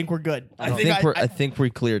 I think we're good. I think we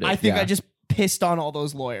cleared it. I think yeah. I just pissed on all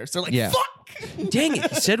those lawyers. They're like, Yeah. fuck! Dang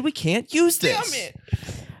it! He said we can't use this. Damn it!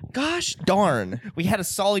 Gosh darn. We had a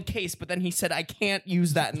solid case, but then he said I can't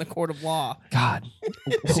use that in the court of law. God.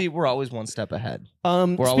 See, we're always one step ahead.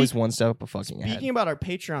 We're Always one step fucking Speaking ahead. about our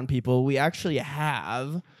Patreon people, we actually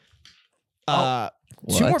have two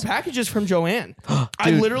What? more packages from Joanne.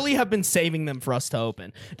 I literally have been saving them for us to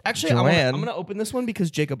open. Actually, Joanne. I'm gonna open this one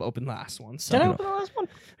because Jacob opened the last one. So Did I open the last one?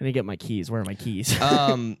 I need to get my keys. Where are my keys?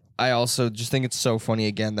 I also just think it's so funny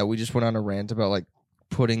again that we just went on a rant about like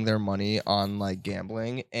putting their money on like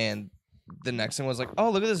gambling, and the next thing was like,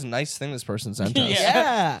 oh, look at this nice thing this person sent us.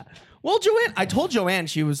 Yeah. Well, Joanne, I told Joanne,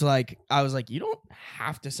 I was like, you don't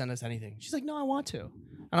have to send us anything. She's like, no, I want to.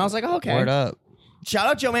 And I was like, oh, okay. Word up. Shout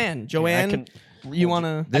out Joanne. Joanne, you want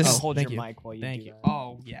to? This- hold thank your you. mic while you Thank do you. that.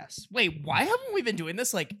 Oh, yes. Wait, why haven't we been doing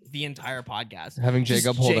this like the entire podcast? Having Just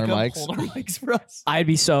Jacob hold our mics. hold our mics for us. I'd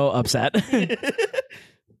be so upset.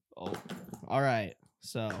 Oh, all right.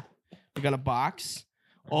 So we got a box.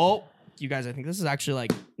 Oh, you guys, I think this is actually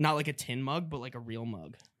like not like a tin mug, but like a real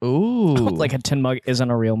mug. Ooh. Like a tin mug isn't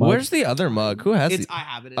a real mug. Where's the other mug? Who has I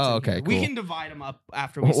have it. It's Oh, in okay, here. We cool. can divide them up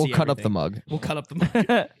after we We'll see cut up the everything. mug. We'll cut up the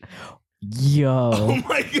mug. Yo. Oh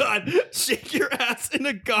my god! Shake your ass in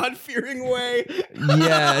a God-fearing way.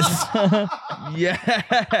 Yes.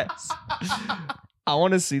 Yes. I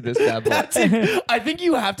want to see this bad boy. That's it. I think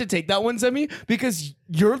you have to take that one, Zemi, because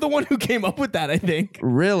you're the one who came up with that. I think.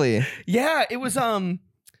 Really? Yeah, it was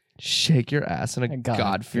Shake your ass in a God-fearing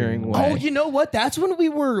God-fearing way. Oh, you know what? That's when we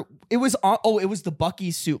were. It was on. Oh, it was the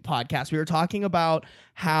Bucky Suit podcast. We were talking about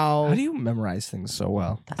how. How do you memorize things so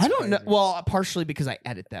well? I don't know. Well, partially because I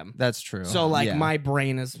edit them. That's true. So like Yeah. my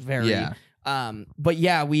brain is very. Yeah. But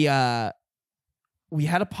yeah, we had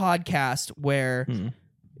a podcast where.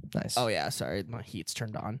 Nice. Oh yeah, sorry, my heat's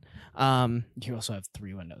turned on. You also have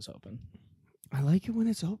 3 windows open. I like it when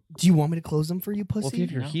it's open. Do you want me to close them for you, pussy? Well, if you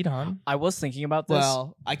have your No. heat on. I was thinking about this.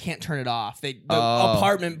 Well, I can't turn it off. The Oh.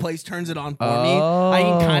 apartment place turns it on for me. I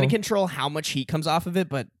can kind Oh. of control how much heat comes off of it,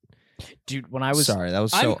 but dude, when I was Sorry, that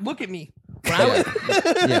was so. look at me.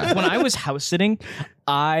 Yeah. when I was house sitting,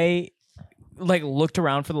 I like looked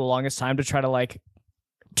around for the longest time to try to like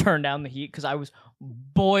turn down the heat because I was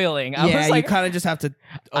boiling. I was like, you kind of just have to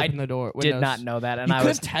I open the door. did windows. not know that, and You I could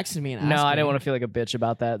was have texted me and no, asked I didn't me. want to feel like a bitch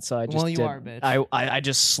about that, so I just Well, you did. are a bitch. I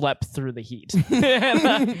just slept through the heat.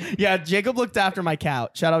 Yeah, Jacob looked after my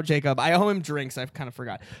couch. Shout out Jacob. I owe him drinks. I kind of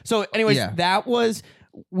forgot. So, anyways, Yeah. that was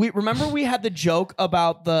we had the joke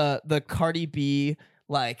about the Cardi B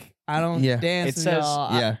like I don't Yeah. dance. It with says-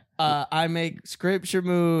 y'all. Yeah. I make scripture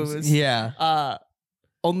moves. Yeah.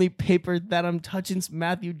 Only paper that I'm touching's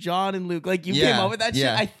Matthew, John, and Luke. Like you Yeah, came up with that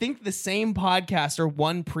yeah. shit. I think the same podcast or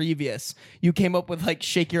one previous, you came up with like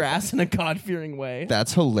shake your ass in a God-fearing way.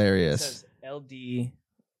 That's It hilarious. says LD.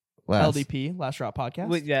 Last- LDP, Last Drop Podcast.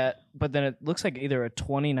 Wait, yeah, but then it looks like either a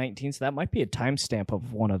 2019, so that might be a timestamp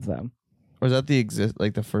of one of them. Or is that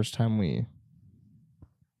the first time we?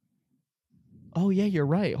 Oh yeah, you're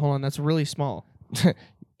right. Hold on, that's really small.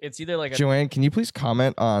 It's either like a Joanne, can you please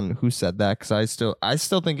comment on who said that? Because I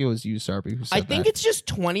still think it was you, Sarby, who said I that. think it's just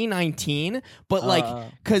 2019, but like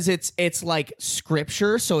because it's like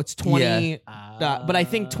scripture, so it's 20. But I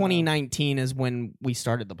think 2019 is when we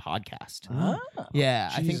started the podcast. Yeah,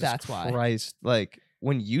 I think Jesus that's why. Christ, like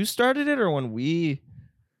when you started it, or when we?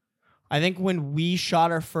 I think when we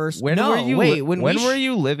shot our first. When no, were you? wait. When were we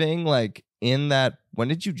you living like in that, when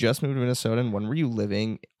did you just move to Minnesota and when were you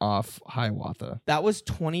living off Hiawatha? That was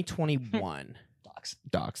 2021.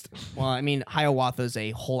 Doxed. Well, I mean, Hiawatha's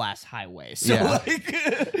a whole ass highway. So Yeah. like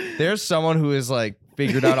There's someone who is like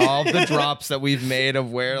figured out all of the drops that we've made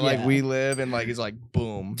of where like Yeah. we live and like is like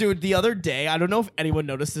boom. Dude, the other day, I don't know if anyone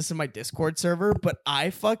noticed this in my Discord server, but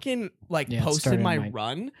I fucking like Yeah, it posted started my in my-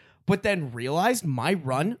 run, but then realized my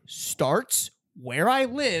run starts where I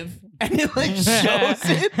live and it like shows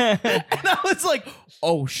it. And I was like,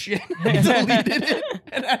 oh shit. I deleted it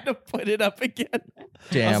and I had to put it up again.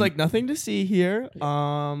 Damn. I was like, nothing to see here.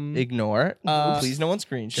 Ignore. Please no one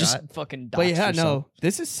screenshot. Just fucking But dox yeah, yourself. no,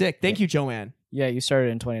 this is sick. Thank you, Joanne. Yeah, you started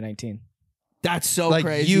in 2019. That's so like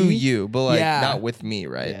crazy. you, but like Yeah. not with me,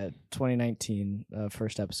 right? Yeah, 2019,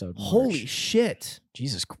 first episode. March. Holy shit.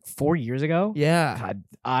 Jesus, 4 years ago? Yeah. God,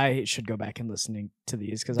 I should go back and listening to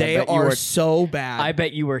these because They I bet you are were. so bad. I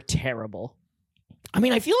bet you were terrible. I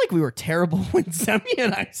mean, I feel like we were terrible when Zemi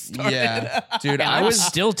and I started. Yeah. Dude, And I I was was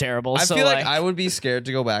still terrible. I so feel like I would be scared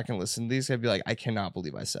to go back and listen to these. I'd be like, I cannot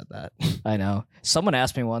believe I said that. I know. Someone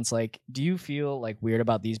asked me once, like, do you feel like weird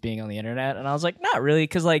about these being on the internet? And I was like, not really,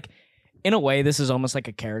 because like, in a way, this is almost like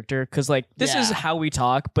a character, because like this is Yeah. how we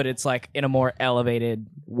talk, but it's like in a more elevated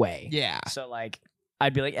way. Yeah. So like,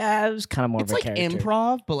 I'd be like, yeah, it was kind of more It's of a like character.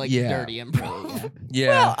 improv, but like Yeah. dirty improv.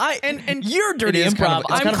 Yeah. Well, And you're dirty It is kind improv. of-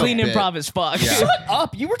 it's I'm kind of a clean bit. improv as fuck. Yeah. Shut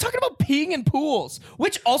up. You were talking about peeing in pools,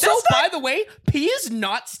 which also, by the way, pee is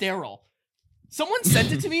not sterile. Someone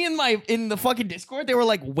sent it to me in the fucking Discord. They were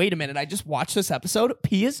like, wait a minute, I just watched this episode.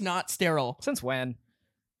 Pee is not sterile. Since when?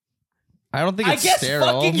 I don't think I it's guess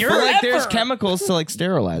sterile. fucking but like there's forever. chemicals to like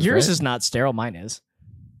sterilize. Yours right? is not sterile. Mine is.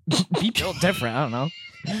 Be built different. I don't know.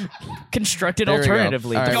 Constructed There we go.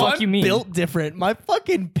 alternatively. All The right. No, fuck I'm you mean? built different. My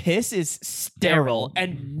fucking piss is sterile, Sterile.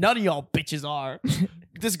 and none of y'all bitches are.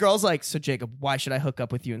 This girl's like, so Jacob, why should I hook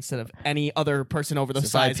up with you instead of any other person over the If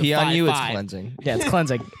I size pee of on you, it's 5'5"? cleansing. Yeah, it's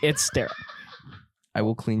cleansing. It's sterile. I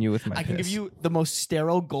will clean you with my I can give piss. you the most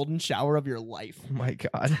sterile golden shower of your life. Oh my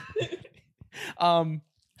god.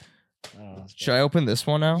 I don't know. Should I open this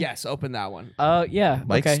one now? Yes, open that one. Yeah.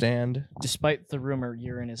 Mic okay. stand. Despite the rumor,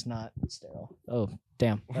 urine is not sterile. Oh,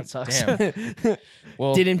 damn. That sucks. Damn.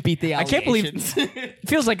 Well, Didn't beat the I can't believe- allegations. It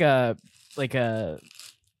feels like a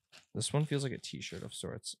this one feels like a t-shirt of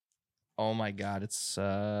sorts. Oh my god, it's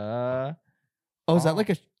Oh, is that like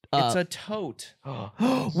a? it's a tote.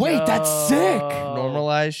 Wait, that's sick.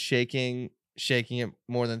 Normalize shaking it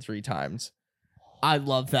more than 3 times. I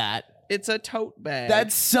love that. It's a tote bag.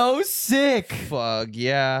 That's so sick. fuck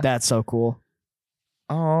yeah. That's so cool.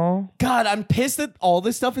 Oh, God, I'm pissed that all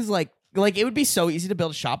this stuff is like it would be so easy to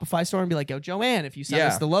build a Shopify store and be like, yo, Joanne, if you send Yeah.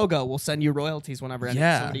 us the logo, we'll send you royalties whenever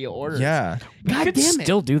yeah. somebody orders. Yeah. We God could damn it.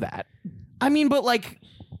 still do that. I mean, but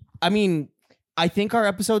I think our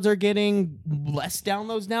episodes are getting less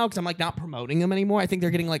downloads now because I'm like not promoting them anymore. I think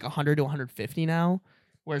they're getting like 100 to 150 now,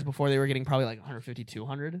 whereas before they were getting probably like 150,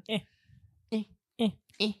 200.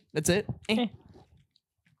 That's it.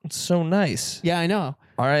 It's so nice. Yeah, I know.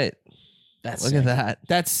 All right. That's Look sick. at that.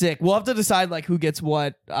 That's sick. We'll have to decide like who gets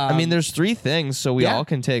what. I mean, there's 3 things, so we yeah. all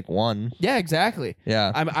can take one. yeah, exactly.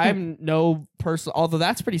 Yeah. I'm no person. Although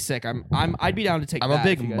that's pretty sick. I'd be down to take. I'm that a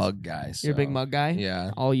big if you guys- mug guy. You're a big so, mug guy.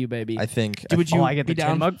 Yeah. All you, baby. I think. Would you? Oh, I get be the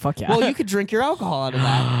down? tin mug? Fuck yeah. Well, you could drink your alcohol out of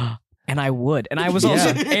that. And I would. And I was Yeah. also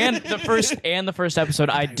and the first episode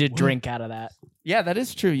I did drink out of that. Yeah, that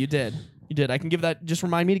is true. You did. You did. I can give that. Just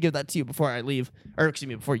remind me to give that to you before I leave, or excuse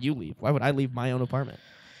me, before you leave. Why would I leave my own apartment?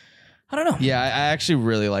 I don't know. Yeah, I actually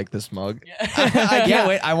really like this mug. Yeah. I can't Yeah.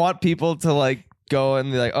 wait. I want people to like go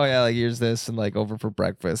and be like, oh yeah, like here's this and like over for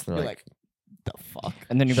breakfast. And You're they're like, the fuck.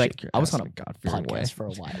 And then you'd be shake like, your I was ass on a in a God-fearing podcast way. for a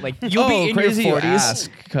while. Like you'll oh, be in crazy your you 40s.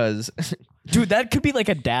 ask, because Dude, that could be like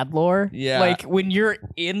a dad lore. Yeah. Like when you're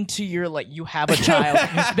into your like you have a child,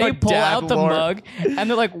 they pull Dad out the lore. mug and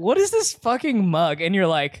they're like, "What is this fucking mug?" And you're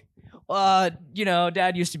like,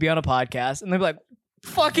 Dad used to be on a podcast." And they're like,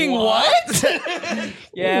 "Fucking what?"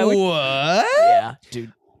 Yeah. what? Yeah,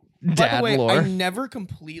 dude. By Dad the way, lore. I never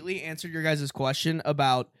completely answered your guys' question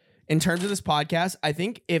about in terms of this podcast. I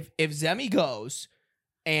think if Zemi goes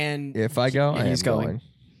and If I go, I He's am going. going.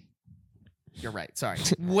 you're right, sorry.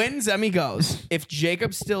 When Zemi goes, if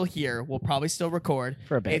Jacob's still here, we'll probably still record.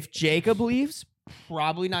 For a bit. If Jacob leaves,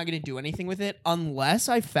 probably not going to do anything with it unless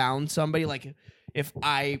I found somebody like if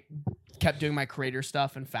I kept doing my creator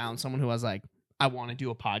stuff and found someone who I was like, I want to do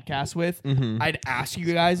a podcast with. Mhm. I'd ask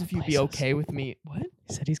you guys if you'd be Replace us. okay with me. What?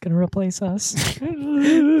 He said he's gonna replace us.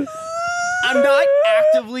 I'm not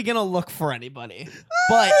actively gonna look for anybody,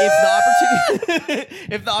 but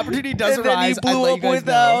if the opportunity does And then arise, you blew I'd let up you guys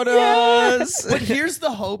without know. us. But here's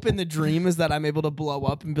the hope and the dream is that I'm able to blow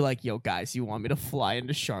up and be like, yo, guys, you want me to fly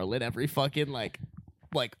into Charlotte every fucking like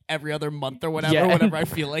every other month or whatever, Yeah. whenever I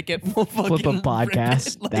feel like it. We'll fucking Flip a rip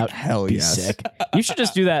podcast. it, like- That Hell would be yes. sick. You should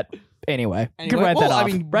just do that anyway. You could Anyway, write that well, I off.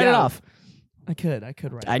 mean, write it yeah. off. I could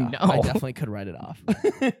write it I off. know. I definitely could write it off.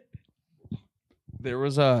 There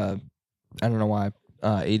was I don't know why,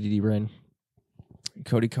 ADD brain.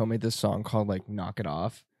 Cody Ko made this song called like "Knock It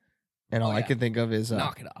Off," and all I yeah. can think of is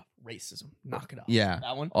Knock it off. Racism. Knock it off. yeah.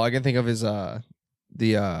 That one. All I can think of is the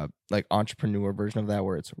like entrepreneur version of that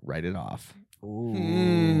where it's "Write It Off."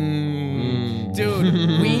 Mm. Dude,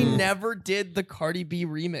 we never did the Cardi B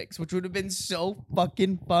remix, which would have been so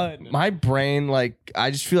fucking fun. My brain, like,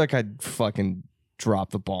 I just feel like I'd fucking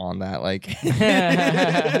drop the ball on that. Like,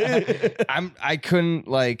 I couldn't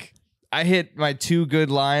like. I hit my 2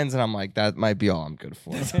 good lines, and I'm like, that might be all I'm good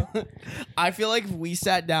for. I feel like if we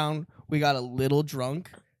sat down, we got a little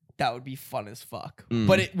drunk, that would be fun as fuck. Mm.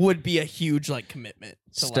 But it would be a huge like commitment.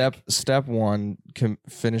 To, Step 1,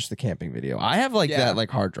 finish the camping video. I have like Yeah. that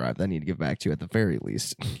like hard drive that I need to give back to you at the very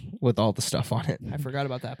least, with all the stuff on it. I forgot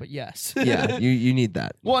about that, but yes. Yeah, you need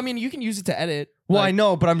that. Well, I mean, you can use it to edit. Well, I Like,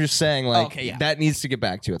 know, but I'm just saying, like, Okay, yeah. that needs to get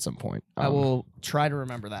back to you at some point. I will try to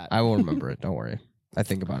remember that. I will remember it. Don't worry. I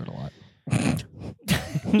think about it a lot.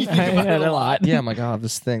 You think about it a lot. Yeah, I'm like, oh,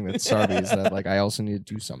 this thing that's Sarby's that like I also need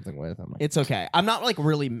to do something with. I'm like, It's okay. I'm not like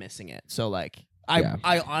really missing it. So like Yeah.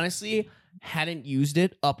 I honestly hadn't used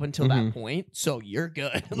it up until that point. So you're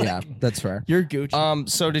good. Like, yeah, that's fair. You're Gucci.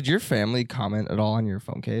 So did your family comment at all on your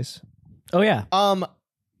phone case? Oh yeah.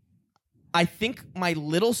 I think my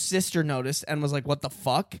little sister noticed and was like, what the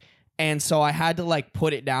fuck? And so I had to like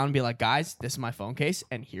put it down and be like, guys, this is my phone case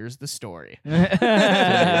and here's the story.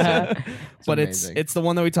 But amazing. it's the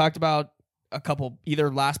one that we talked about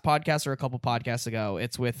either last podcast or a couple podcasts ago.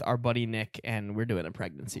 It's with our buddy Nick and we're doing a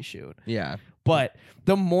pregnancy shoot. Yeah. But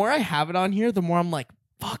the more I have it on here, the more I'm like,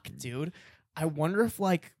 fuck, dude. I wonder if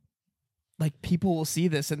like people will see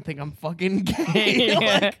this and think I'm fucking gay.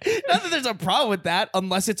 Like, not that there's a problem with that,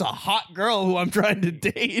 unless it's a hot girl who I'm trying to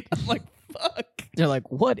date. I'm like, fuck. They're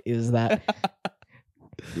like, what is that?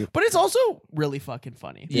 But it's also really fucking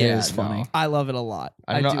funny. Yeah, is funny. no. I love it a lot.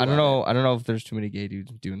 I don't love know. it. I don't know if there's too many gay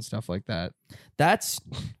dudes doing stuff like that. That's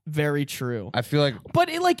very true. I feel like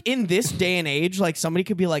But like in this day and age, like somebody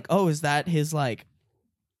could be like, "Oh, is that his like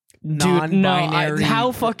Dude, no, non-binary?"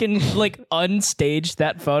 how fucking like unstaged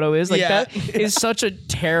that photo is. Like Yeah. that is such a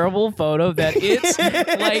terrible photo that it's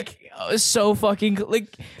like so fucking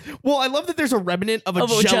like Well, I love that there's a remnant of a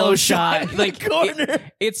of a Jello shot in like the corner.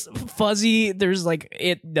 it's fuzzy. There's like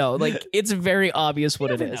like it's very obvious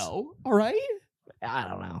what it is. No, all right. I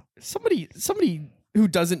don't know. Somebody who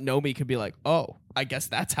doesn't know me could be like, "Oh, I guess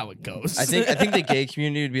that's how it goes." I think the gay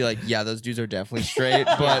community would be like, yeah, those dudes are definitely straight,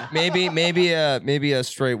 but maybe a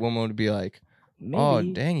straight woman would be like, oh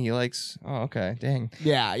Maybe. dang, he likes. Oh okay, dang.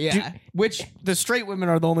 yeah. Which the straight women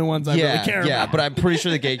are the only ones I really care yeah, about. but I'm pretty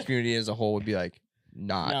sure the gay community as a whole would be like,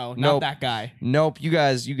 not nope, that guy. nope. You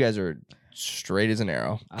guys are straight as an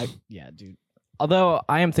arrow. Yeah, dude. Although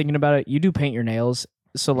I am thinking about it, you do paint your nails,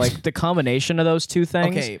 so like the combination of those two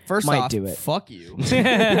things. Okay, first might off, do it. fuck you.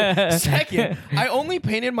 Second, I only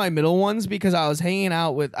painted my middle ones because I was hanging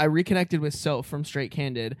out I reconnected with Soph from Straight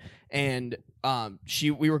Candid, and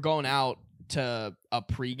we were going out to a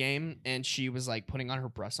pregame, and she was like putting on her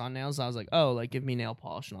press-on nails. I was like, oh, like give me nail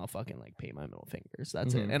polish and I'll fucking like paint my middle fingers.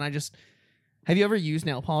 That's it. And have you ever used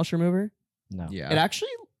nail polish remover? No. Yeah, It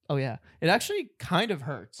actually kind of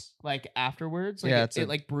hurts like afterwards. Like yeah. it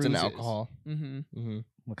like It's bruises. an alcohol. Mm-hmm. Mm-hmm.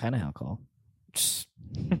 What kind of alcohol?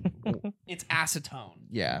 It's acetone.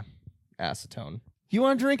 Yeah, acetone. You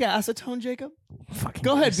want to drink acetone, Jacob? Fucking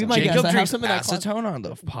Go ahead, be my guest. Jacob I have drinks some of that acetone on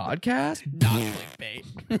the podcast. Not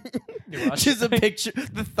clickbait. Just a picture.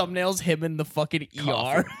 The thumbnail's him in the fucking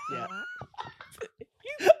ER. Yeah.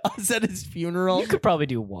 Us at his funeral. You could probably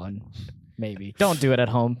do one. Maybe. Don't do it at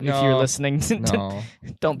home if No. you're listening. No,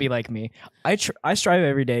 Don't be like me. I strive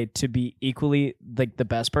every day to be equally like the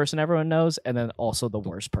best person everyone knows, and then also the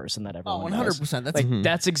worst person that Oh, everyone knows. 100%. That's Like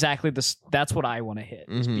that's exactly that's what I want to hit.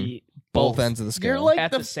 Is be both ends of the scale. You're like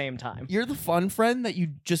at the same time. you're the fun friend that you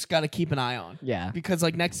just got to keep an eye on. Yeah. Because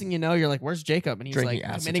like next thing you know, you're like, "Where's Jacob?" And he's Drinking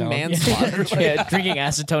like committing acetone. manslaughter. Yeah, drinking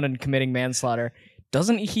acetone and committing manslaughter.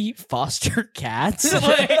 Doesn't he foster cats?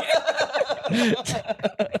 Like-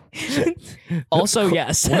 also,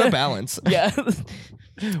 yes. What a balance. Yeah.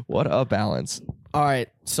 What a balance. All right,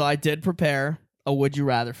 so I did prepare a would you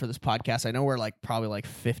rather for this podcast. I know we're like probably like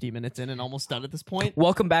 50 minutes in and almost done at this point.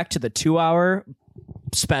 Welcome back to the 2-hour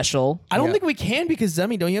special. I don't think we can because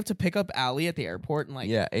Zemi, don't you have to pick up Allie at the airport and like?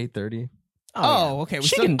 Yeah, 8:30. Oh, okay. We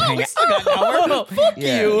She still, can hang we out. still got an hour. Fuck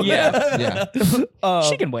Yeah. you. Yeah.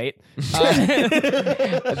 She can wait.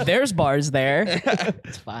 There's bars there.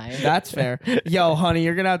 It's fine. That's fair. Yo, honey,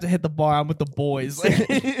 you're gonna have to hit the bar. I'm with the boys.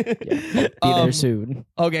 Be there soon.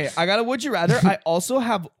 Okay, I got a would you rather. I also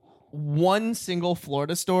have one single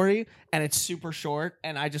Florida story, and it's super short,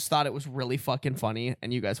 and I just thought it was really fucking funny,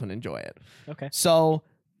 and you guys would enjoy it. Okay. So,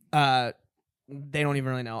 they don't even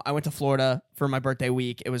really know. I went to Florida for my birthday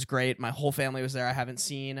week. It was great. My whole family was there. I haven't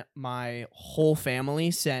seen my whole family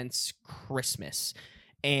since Christmas.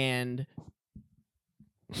 And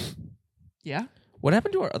yeah. What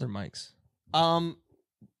happened to our other mics?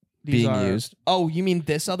 These Being are- used. Oh, you mean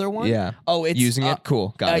this other one? Yeah. Oh, it's Using it?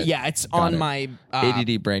 Cool. Got it. Yeah, it's Got on it. my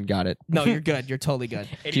ADD brain got it. No, you're good. You're totally good.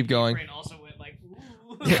 Keep going. Also went like,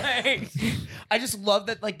 ooh, like, I just love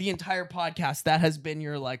that like the entire podcast that has been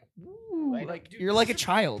your like woo, like dude, you're like a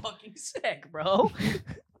child. fucking sick, bro.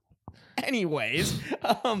 Anyways,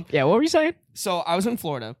 Yeah, what were you saying? so I was in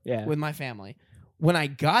Florida Yeah. with my family. When I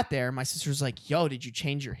got there, my sister was like, "Yo, did you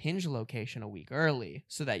change your Hinge location a week early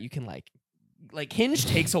so that you can like Hinge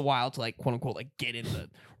takes a while to like quote unquote like get in the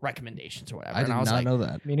recommendations or whatever." I did and I was not like, know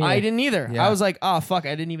that. Me neither. I didn't either. Yeah. I was like, "Oh fuck,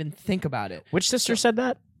 I didn't even think about it." Which sister said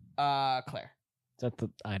that? Claire. Is that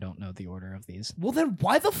I don't know the order of these. Well, then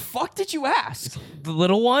why the fuck did you ask? The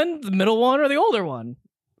little one, the middle one, or the older one?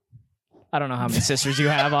 I don't know how many sisters you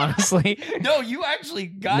have, honestly. No, you actually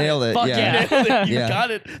got Nailed it. Fuck Yeah. yeah. You Yeah. got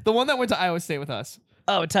it. The one that went to Iowa State with us.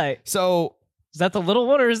 Oh, tight. So Is that the little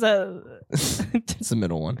one, or is that? It's the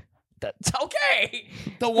middle one. That's okay.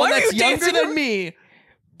 the Why one are that's you younger dancing than me.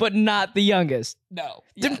 But not the youngest. No.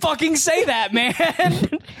 Then fucking say that, man.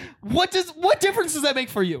 What difference does that make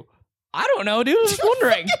for you? I don't know, dude. I was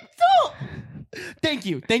wondering. Thank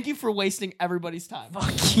you. Thank you for wasting everybody's time.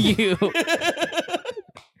 Fuck you.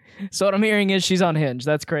 So what I'm hearing is she's on Hinge.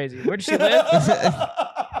 That's crazy. Where does she live?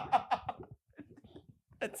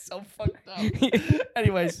 That's so fucked up.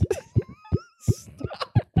 Anyways.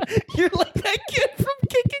 You're like that kid from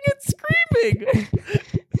Kicking and Screaming.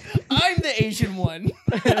 I'm the Asian one.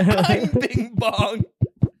 I'm Bing Bong.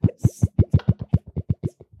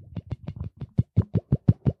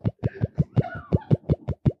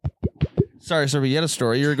 Sorry, Sarby, you had a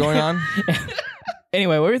story you were going on?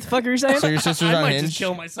 Anyway, what the fuck are you saying? So your sister's I on might Hinge? just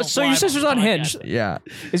kill myself. So your live sister's the on Hinge. podcast. Yeah.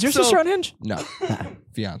 Is your So- sister on Hinge? No.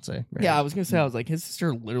 Fiance. Yeah, I was gonna say, I was like, his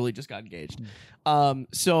sister literally just got engaged.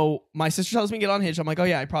 So my sister tells me to get on Hinge. I'm like, oh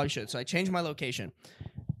yeah, I probably should. So I changed my location.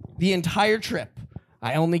 The entire trip,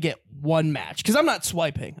 I only get one match because I'm not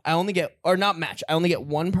swiping. I only get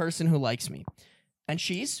one person who likes me, and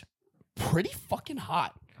she's pretty fucking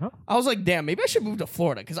hot. Huh? I was like, damn, maybe I should move to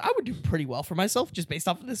Florida because I would do pretty well for myself just based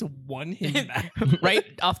off of this one Hinge match. Right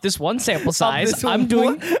off this one sample size, this I'm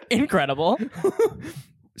doing one- incredible.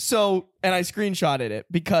 So, and I screenshotted it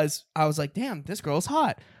because I was like, damn, this girl's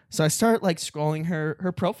hot. So I start like scrolling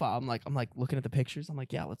her profile. I'm like looking at the pictures. I'm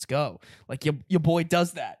like, yeah, let's go. Like your boy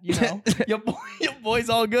does that, you know? your boy's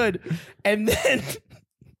all good. And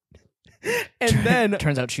then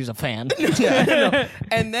Turns out she's a fan. yeah, I know.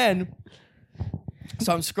 And then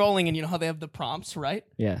so I'm scrolling and you know how they have the prompts, right?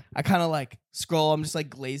 Yeah. I kind of like scroll, I'm just like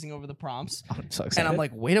glazing over the prompts. I'm so And excited. I'm like,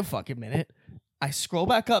 wait a fucking minute. I scroll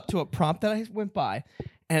back up to a prompt that I went by,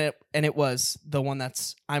 and it was the one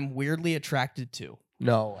that's I'm weirdly attracted to.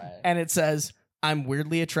 No way. And it says, I'm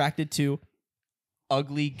weirdly attracted to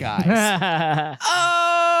ugly guys.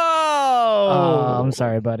 Oh, I'm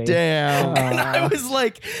sorry, buddy. Damn. And I was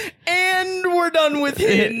like, and we're done with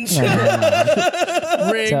Hinge.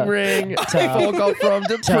 Ring, Tough. ring. Tough. Woke up from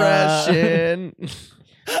depression.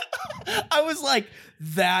 I was like,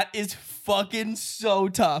 that is fucking so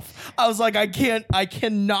tough. I was like, I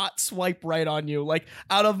cannot swipe right on you. Like,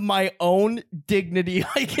 out of my own dignity,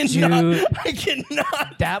 I Dude.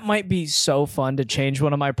 cannot. That might be so fun to change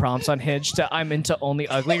one of my prompts on Hinge to I'm into only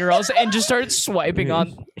ugly girls and just start swiping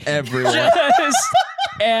on Everyone. just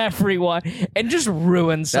everyone and just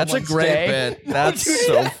ruin That's someone's a great day. bit. That's Dude,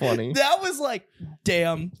 so funny. That was like,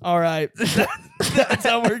 damn. All right. That's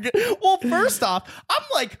how we're good. Well, first off, I'm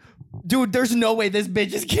like, dude, there's no way this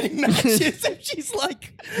bitch is getting matches. And she's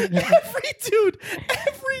like, every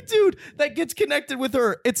dude that gets connected with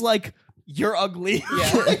her, it's like, you're ugly.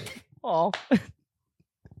 Oh,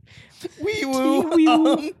 Wee woo. Wee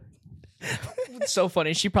woo. It's so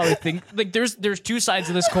funny. She probably think like there's two sides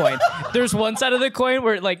of this coin. There's one side of the coin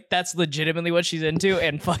where like that's legitimately what she's into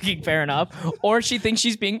and fucking fair enough. Or she thinks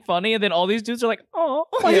she's being funny and then all these dudes are like, oh,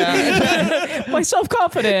 my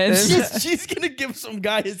self-confidence. She's gonna give some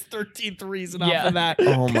guy his 13th reason off of that.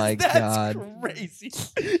 Oh my 'cause God. that's crazy.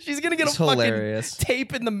 She's gonna get It's a hilarious. fucking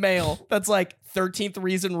tape in the mail that's like 13th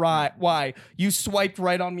reason why you swiped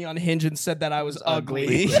right on me on Hinge and said that I was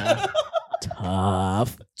ugly.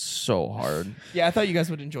 Tough. So hard. Yeah, I thought you guys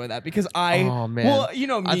would enjoy that because Oh, man. well, you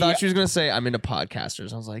know me. I thought she was gonna say I'm into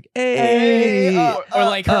podcasters. I was like, Hey, hey. Or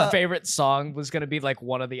like her favorite song was gonna be like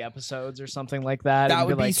one of the episodes or something like that. that and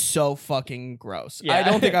would be like, so fucking gross. Yeah. I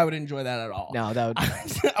don't think I would enjoy that at all. no, that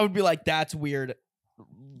would I would be like, that's weird.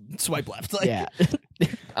 Swipe left. Like, yeah.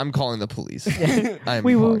 I'm calling the police. I'm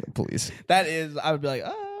We will- calling the police. that is. I would be like,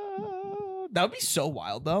 that would be so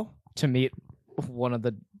wild though. To meet one of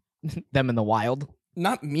them in the wild.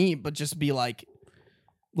 Not me, but just be like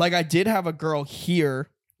I did have a girl here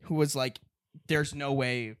who was like, there's no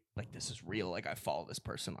way like this is real. Like I follow this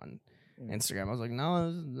person on Instagram. I was like,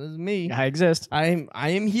 no, this is me. I exist. I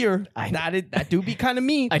am here. That do be kind of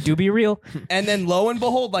me. I do be real. And then lo and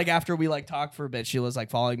behold, like after we like talked for a bit, she was like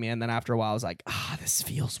following me. And then after a while, I was like, this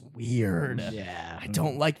feels weird. Yeah. I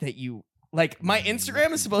don't like that you like my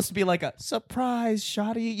Instagram is supposed to be like a surprise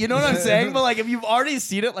shotty. You know what I'm saying? But like if you've already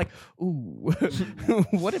seen it, like, ooh,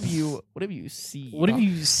 what have you seen? What have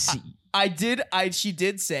you see? She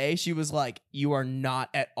did say, she was like, you are not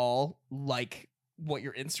at all like what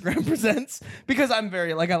your Instagram presents, because I'm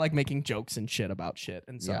very like, I like making jokes and shit about shit.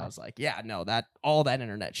 And so I was like, yeah, no, all that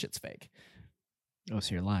internet shit's fake. Oh,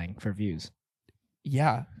 so you're lying for views.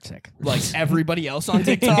 Yeah. Sick. Like everybody else on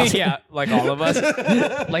TikTok. Yeah, like all of us.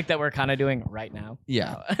 Like that we're kind of doing right now.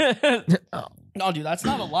 Yeah. No, dude, that's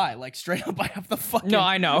not a lie. Like straight up, I have the fucking. No,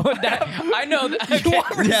 I know. I know that. You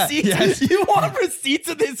want receipts? yes. You want receipts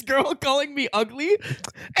of this girl calling me ugly?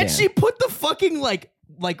 And Damn. she put the fucking like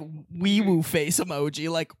wee woo face emoji.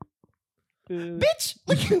 Like, bitch.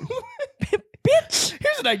 Like, bitch.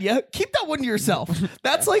 Here's an idea. Keep that one to yourself.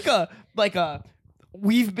 That's like a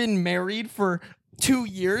we've been married for 2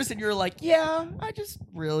 years, and you're like, yeah, I just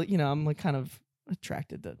really, I'm like kind of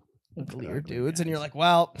attracted to uglier dudes, and you're like,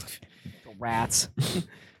 well, Rats.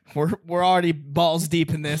 we're already balls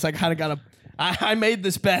deep in this. I kind of gotta. I made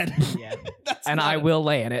this bed. Yeah. That's And not I will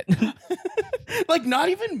lay in it. like not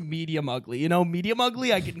even medium ugly. Medium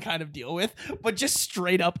ugly I can kind of deal with, but just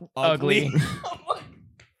straight up ugly. I'm like,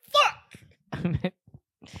 fuck.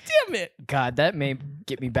 Damn it. God, that may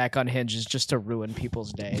get me back on Hinges just to ruin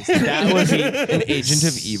people's days. That would be An agent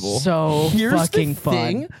of evil. so Here's fucking the fun.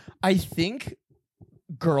 thing. I think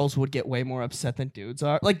girls would get way more upset than dudes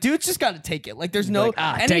are. Like dudes just got to take it. Like there's no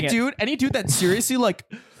Like, dang it. any dude that's seriously like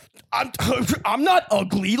I'm not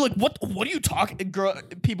ugly. Like what are you talking? Girl,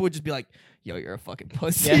 people would just be like, yo, you're a fucking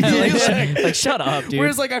pussy. Yeah, like, shut up, dude.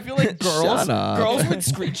 Whereas like I feel like girls Shut up. would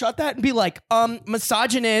screenshot that and be like,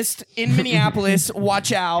 misogynist in Minneapolis,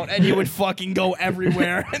 watch out, and you would fucking go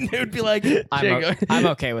everywhere, and they would be like, I'm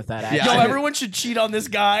okay with that. yo, Actually. everyone should cheat on this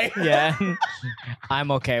guy. Yeah.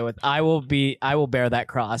 I'm okay with. I will bear that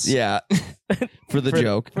cross. Yeah. For the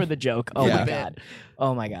joke. For the joke. Oh Yeah. my god.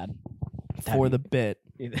 Oh my god. For the bit.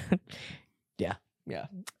 Yeah. Yeah.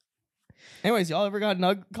 Anyways, y'all ever got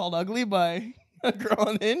called ugly by a girl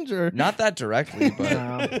on Hinge? Or? Not that directly, but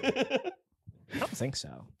I don't think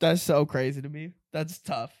so. That's so crazy to me. That's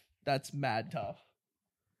tough. That's mad tough.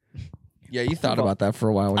 yeah, you thought about that for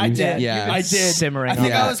a while. When I you, did. Yeah. I did. Simmering I think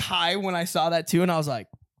Yeah. I was high when I saw that too, and I was like,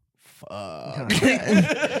 fuck.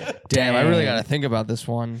 Damn, I really got to think about this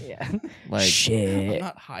one. Yeah. Like, I'm Shit.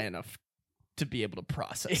 not high enough to be able to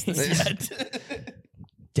process this yet.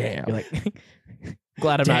 damn. You're like,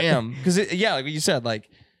 glad I'm not. Damn. Because, like you said, like,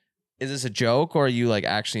 is this a joke or are you, like,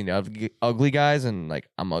 actually ugly guys and, like,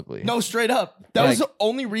 I'm ugly? No, straight up. That was Like- the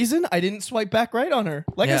only reason I didn't swipe back right on her.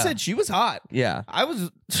 Like I Yeah. said, she was hot. Yeah. I was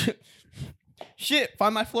shit.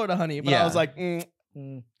 Find my Florida honey, but I Yeah. was like,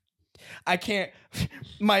 Mm. I can't.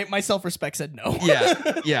 My self respect said no.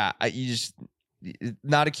 Yeah. Yeah. You just,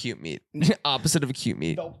 not a cute meat. Opposite of a cute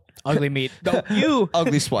meat. Nope. Ugly meat. Nope. You.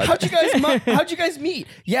 Ugly swipe. How'd you guys meet?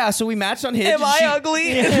 Yeah, so we matched on Hinge. Am and I she-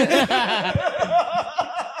 ugly?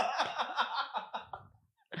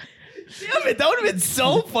 Damn it, that would have been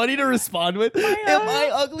so funny to respond with. Am I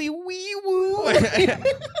ugly? Wee woo.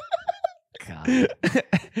 God.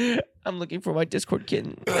 I'm looking for my Discord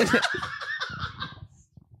kitten.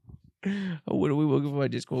 What are we looking for my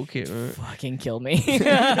Discord kitten? Fucking kill me.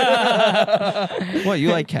 What, you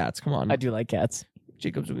like cats? Come on. I do like cats.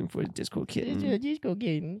 Jacob's looking for a Discord kitten. Just go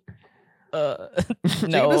getting. No.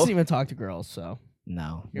 Jacob doesn't even talk to girls, so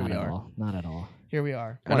No, Here not we at are. all. Not at all. Here we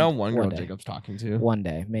are. I know one girl day. Jacob's talking to. One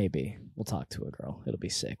day, maybe we'll talk to a girl. It'll be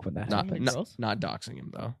sick when that Not, happens. not, not doxing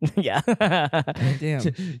him though. Yeah.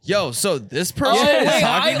 Damn. Yo, so this person Oh, is wait,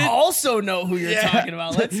 talking I to also know who you're Yeah. talking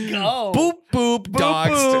about. Let's go. boop boop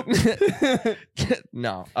doxed. boop.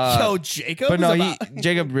 No, Yo, Jacob. but no, was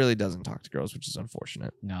Jacob really doesn't talk to girls, which is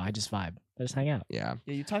unfortunate. No, I just vibe. I just hang out. Yeah,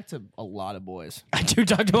 Yeah, you talk to a lot of boys. I do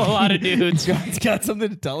talk to a lot of dudes. It's got something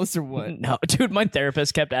to tell us or what? No, dude, my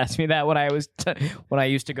therapist kept asking me that when when I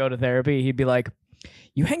used to go to therapy. He'd be like,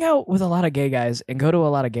 "You hang out with a lot of gay guys and go to a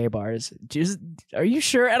lot of gay bars. Are you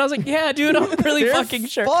sure?" And I was like, "Yeah, dude, I'm really They're fucking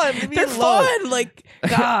sure. fun. Leave me They're alone." fun. Like,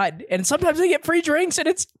 God. And sometimes I get free drinks and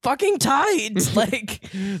it's fucking tight. Like,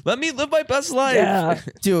 Let me live my best life. yeah.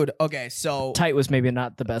 Dude, okay, so Tight was maybe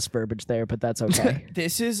not the best verbiage there, but that's okay.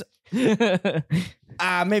 this is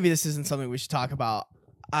maybe this isn't something we should talk about.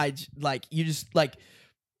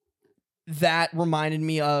 That reminded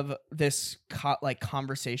me of this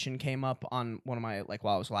conversation came up on one of my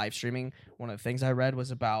while I was live streaming. One of the things I read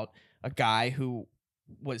was about a guy who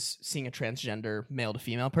was seeing a transgender male to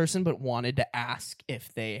female person, but wanted to ask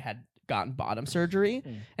if they had gotten bottom surgery,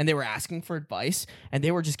 and they were asking for advice, and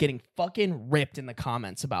they were just getting fucking ripped in the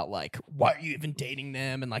comments about why are you even dating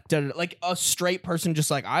them, and like a straight person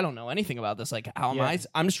just I don't know anything about this, how am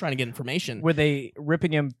I'm just trying to get information. Were they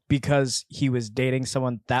ripping him because he was dating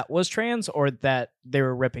someone that was trans, or that they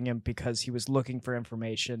were ripping him because he was looking for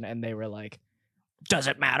information and they were like, does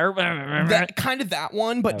it matter? that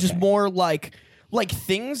one, but just Okay. more like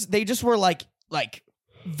things they just were like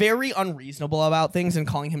very unreasonable about things, and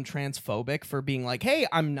calling him transphobic for being like, hey,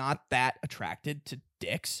 I'm not that attracted to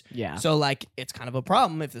dicks. Yeah. So it's kind of a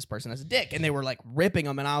problem if this person has a dick, and they were ripping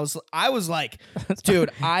him, and I was like,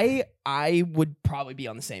 dude, I would probably be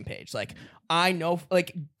on the same page. I know,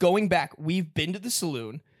 going back, we've been to the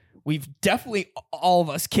saloon, we've definitely all of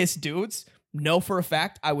us kissed dudes. Know for a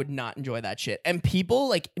fact I would not enjoy that shit. And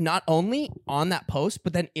people not only on that post,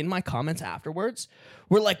 but then in my comments afterwards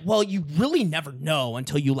were like, well, you really never know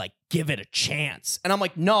until you give it a chance. And I'm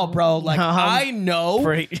like, no, bro, I know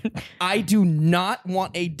I do not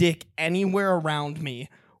want a dick anywhere around me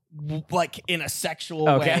in a sexual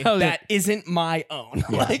way that isn't my own.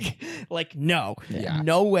 Yeah. No. Yeah.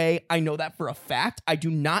 No way. I know that for a fact. I do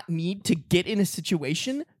not need to get in a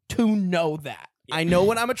situation to know that. I know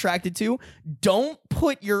what I'm attracted to. Don't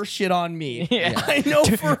put your shit on me. Yeah. I know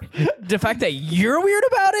for the fact that you're weird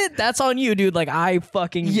about it, that's on you, dude. I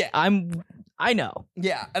know.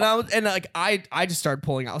 yeah. And I just started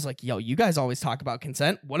pulling out. I was like, yo, you guys always talk about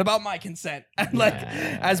consent. What about my consent? And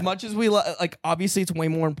as much as we obviously it's way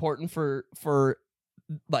more important for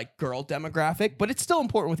girl demographic, but it's still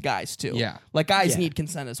important with guys too. Yeah. Guys Yeah. need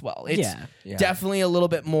consent as well. It's Yeah. definitely a little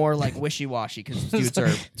bit more wishy-washy because dudes are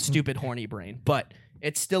stupid horny brain, but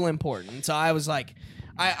it's still important. So I was like,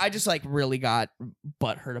 I just really got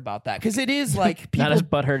butthurt about that because it is people. Not as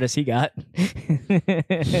butthurt as he got.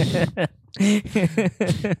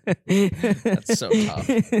 That's so tough.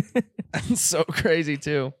 That's so crazy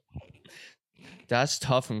too. That's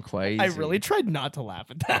tough and crazy. I really tried not to laugh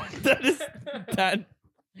at that. That is that.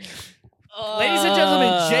 Ladies and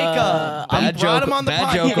gentlemen, Jacob. I brought him on the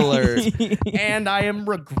bad joke podcast, alert. and I am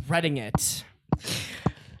regretting it.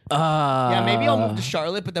 Yeah, maybe I'll move to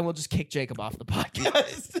Charlotte, but then we'll just kick Jacob off the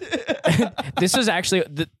podcast. This is actually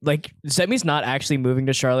Semi's not actually moving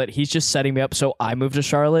to Charlotte. He's just setting me up so I move to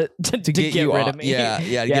Charlotte to get you rid off. of me. Yeah,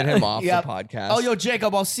 get him off Yep. the podcast. Oh, yo,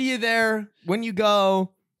 Jacob, I'll see you there when you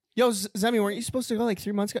go. Yo, Zemi, weren't you supposed to go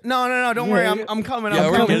 3 months ago? No, don't worry. I'm coming. Yeah,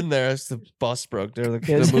 I'm we're coming. getting there. It's the bus broke there.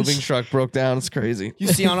 The moving truck broke down. It's crazy. You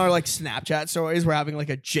see on our Snapchat stories, we're having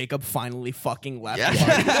a Jacob finally fucking left.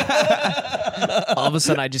 Yeah. All of a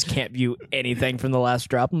sudden, I just can't view anything from the last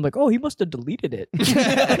drop. I'm like, oh, he must have deleted it.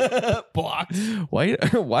 Blocked. Why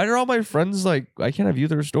are all my friends I can't view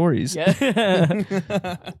their stories? Yeah.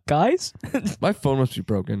 Guys? My phone must be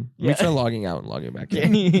broken. Let me try logging out and logging back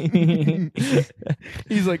in.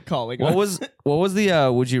 He's calling. What us. was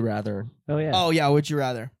the would you rather? Oh, yeah. Oh yeah, would you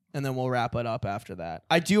rather? And then we'll wrap it up after that.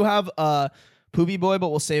 I do have Poopy Boy, but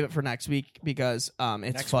we'll save it for next week because it's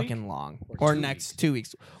Next fucking long. Or next 2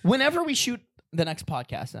 weeks. Whenever we shoot the next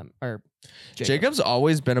podcast, or Jacob's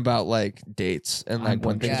always been about dates and I'm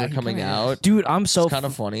when things yeah, are he coming kinda out. Dude, I'm so It's kind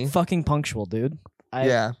of funny. fucking punctual, dude.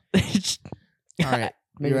 Yeah. All right.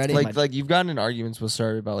 Maybe You it's ready? my- You've gotten in arguments with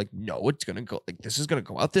Sarby about no, it's gonna go this is gonna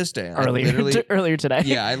go out this day. And I earlier, literally, earlier today.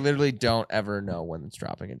 yeah, I literally don't ever know when it's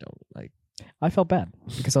dropping and don't I felt bad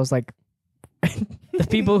because I was like, the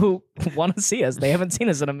people who want to see us. They haven't seen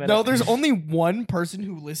us in a minute. No, there's only one person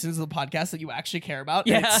who listens to the podcast that you actually care about,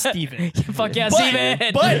 and it's Steven. Fuck yeah, But,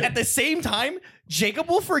 Steven. but at the same time, Jacob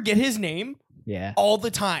will forget his name yeah. all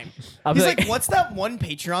the time. I'll be He's like, what's that one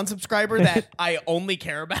Patreon subscriber that I only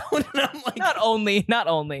care about? And I'm like, not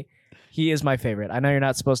only. He is my favorite. I know you're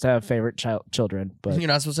not supposed to have favorite children, but You're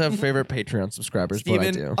not supposed to have favorite Patreon subscribers, but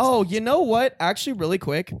I Steven. do. Oh, you know what? Actually, really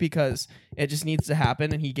quick, because it just needs to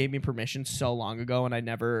happen, and he gave me permission so long ago, and I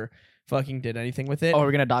never fucking did anything with it. oh,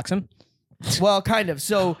 we're gonna dox him. Well, kind of.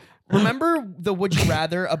 So remember the would you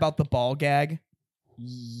rather about the ball gag?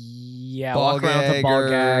 Yeah, Ball walk around with a ball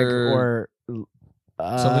gag gag or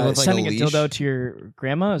something with, like, sending a a, leash? dildo to your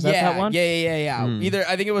grandma. Is that that one? Yeah. Hmm. Either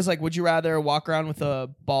I think it was like, would you rather walk around with a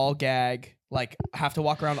ball gag, like have to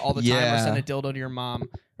walk around all the time, or Yeah. send a dildo to your mom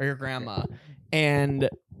or your grandma? And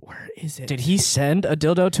where is it? Did he send a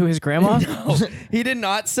dildo to his grandma? No, he did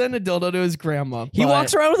not send a dildo to his grandma. He but-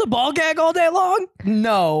 walks around with a ball gag all day long.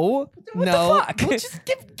 No, What the no. fuck? Well, just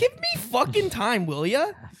give me fucking time, will ya?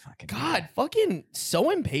 God, fucking so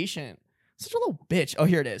impatient. Such a little bitch. Oh,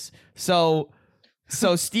 here it is. So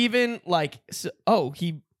Steven,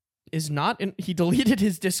 he is not in, he deleted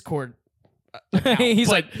his Discord account, He's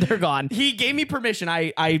but like, they're gone. he gave me permission.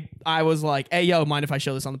 I was like, hey, yo, mind if I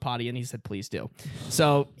show this on the potty? And he said, please do.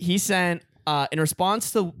 So he sent in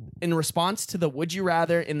response to the would you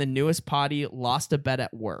rather in the newest potty, lost a bet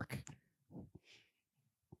at work.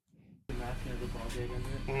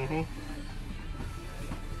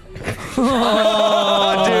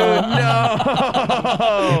 Oh, dude,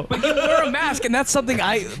 no. But you wear a mask, and that's something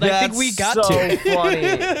I think we got so to.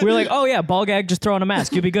 funny. We were like, oh yeah, ball gag, just throw on a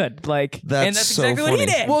mask, you'll be good. Like, and that's so exactly what he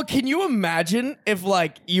funny. did. Well, can you imagine if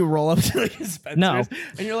like you roll up to like Spencer's No.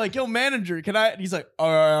 and you're like, "Yo, manager, can I?" And he's like,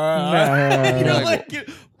 No. You're like,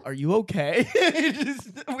 "Are you okay?"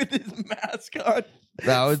 Just with his mask on.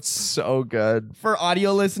 That was so good. For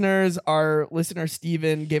audio listeners, our listener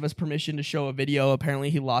Steven gave us permission to show a video. Apparently,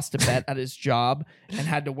 he lost a bet at his job and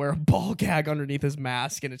had to wear a ball gag underneath his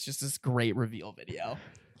mask, and it's just this great reveal video.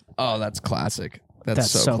 Oh, that's classic. That's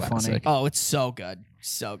so classic. funny. Oh, it's so good,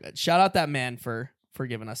 so good. Shout out that man for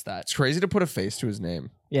giving us that. It's crazy to put a face to his name.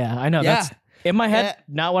 Yeah, I know. Yeah. That's in my head, Yeah.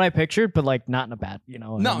 not what I pictured, but like not in a bad, what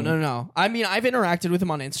I mean? No. I mean, I've interacted with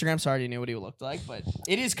him on Instagram, so I already knew what he looked like, but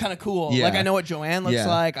it is kind of cool. Yeah. Like, I know what Joanne looks Yeah.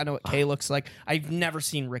 like. I know what Kay looks like. I've never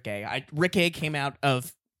seen Rick A. Rick A came out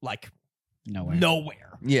of, like,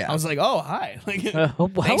 nowhere. Yeah. I was like, oh, hi. Like, Well,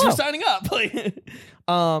 thanks hello. for signing up.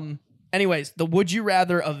 Anyways, the would you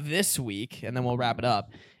rather of this week, and then we'll wrap it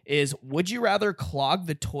up, is would you rather clog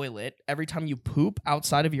the toilet every time you poop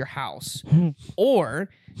outside of your house or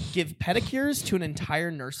give pedicures to an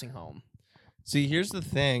entire nursing home? See, here's the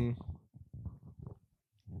thing.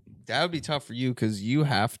 That would be tough for you because you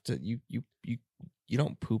have to. You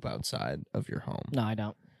don't poop outside of your home. No, I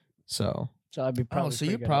don't. So So I'd be probably. So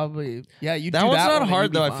you pretty good. probably you that do one's that not one and hard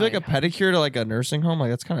you'd be though. I feel like a fine. pedicure to like a nursing home, like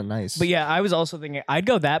that's kind of nice. But yeah, I was also thinking I'd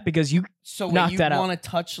go that because you. So knock you that out. want to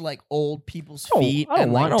touch like old people's Oh, feet? I don't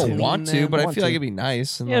and, want like, I don't to. want clean to, them? but I Want feel like to. it'd be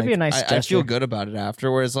nice. And Yeah, it'd be a nice I feel gesture. good about it after.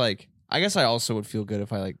 Whereas like, I guess I also would feel good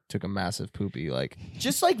if I like took a massive poopy. Like,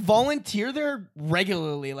 Just like volunteer there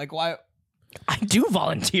regularly. Like why? I do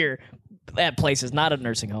volunteer at places, not at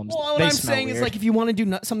nursing homes. Well, what They I'm smell saying is weird. like if you want to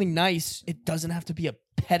do something nice, it doesn't have to be a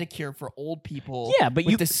pedicure for old people. Yeah, but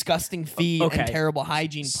with you- disgusting feet Okay. and terrible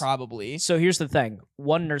hygiene, probably. So here's the thing: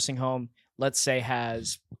 one nursing home, let's say,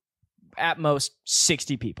 has at most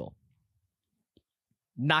 60 people.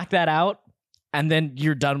 Knock that out, and then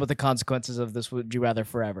you're done with the consequences of this. Would you rather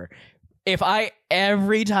forever? If I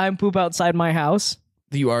every time poop outside my house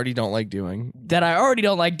that you already don't like doing. that I already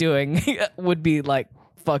don't like doing would be like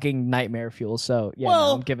fucking nightmare fuel. So yeah, Well,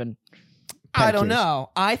 no, I'm giving. I don't pedicures. know.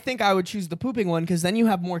 I think I would choose the pooping one because then you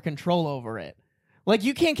have more control over it. Like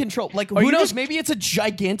you can't control. Like Or who you knows? just- Maybe it's a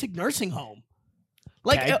gigantic nursing home.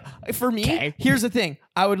 Like Okay. for me, Okay. here's the thing.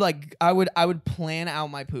 I would plan out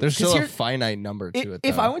my poop. There's 'Cause still a here- finite number to it.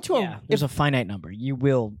 if though. I went to a Yeah, there's a finite number. You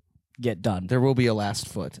will get done. there will be a last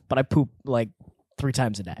foot. But I poop like 3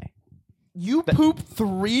 times a day. you poop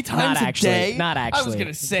 3 times Not a actually. day. Not I was actually.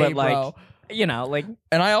 gonna say, but like, bro. like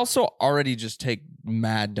And I also already just take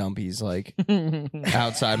mad dumpies like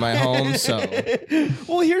outside my home, so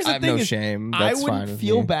Well, here's the I have thing: no is shame. I That's fine wouldn't with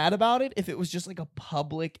feel me. bad about it if it was just like a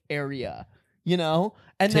public area, you know.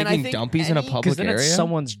 And then I Taking think dumpies in a any- public because then it's area?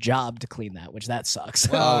 someo's job to clean that, which that sucks.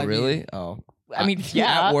 Well, I Oh, mean- really? Oh. I mean,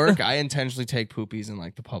 yeah. At work, I intentionally take poopies in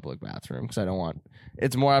like the public bathroom because I don't want.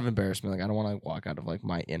 It's more of embarrassment. Like I don't want to walk out of like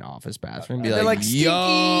my in-office bathroom and be They're like, like,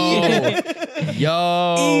 "Yo, "Stinky."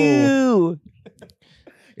 yo."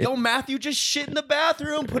 Ew. Yo, Matthew just shit in the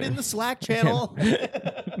bathroom. Put it in the Slack channel.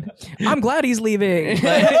 I'm glad he's leaving.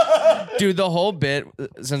 Dude, the whole bit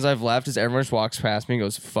since I've left is everyone just walks past me and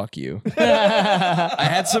goes, "Fuck you." I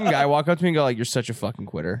had some guy walk up to me and go, like, "You're such a fucking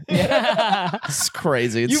quitter." It's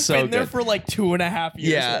crazy. It's You've so been good. there for like 2.5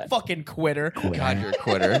 years. Yeah. Fucking quitter. God, you're a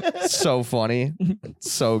quitter. So funny.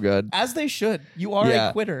 So good. As they should. You are Yeah.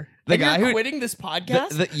 a quitter. The And guy you're who- quitting this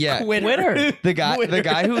podcast? Yeah. Quitter. The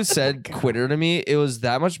guy who said Okay. quitter to me, it was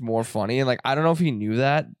that much more funny. And like, I don't know if he knew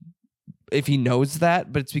that, if he knows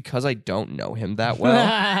that, but it's because I don't know him that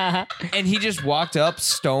well. And he just walked up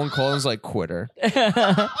stone cold and was like, "Quitter."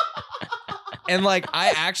 And like,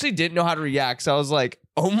 I actually didn't know how to react. So I was like,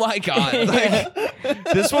 "Oh my God."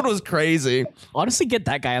 Like, this one was crazy. Honestly, get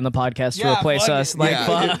that guy on the podcast to Yeah, replace fuck us. it. Like, Yeah,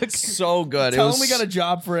 fuck. it's so good. Tell it was him we got a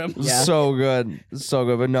job for him. Yeah. so good. So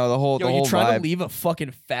good. But no, the whole Yo, the you whole trying vibe. to leave a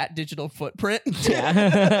fucking fat digital footprint?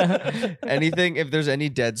 Yeah. Anything, if there's any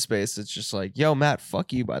dead space, it's just like, "Yo, Matt,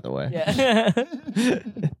 fuck you, by the way." Yeah.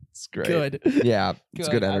 It's great. Good. Yeah. It's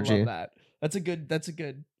good I energy. love that. That's a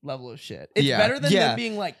good level of shit. It's Yeah, better than yeah. them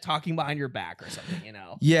being like talking behind your back or something, you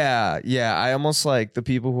know? Yeah, yeah. I almost like the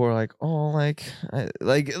people who are like, "Oh, like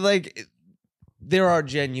there are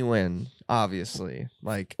genuine, obviously,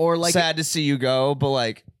 like, Or like sad to see you go, but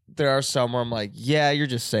like there are some where I'm like, yeah, you're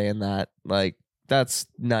just saying that, like that's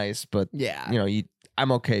nice, but yeah. you know,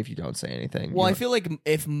 I'm okay if you don't say anything. Well, you I know? feel like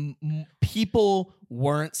if people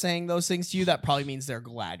weren't saying those things to you, that probably means they're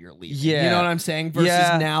glad you're leaving. Yeah. You know what I'm saying? Versus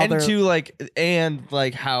now and they're to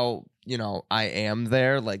like how you know I am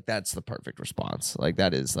there, like that's the perfect response. Like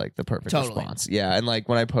that is like the perfect Totally. response. Yeah, and like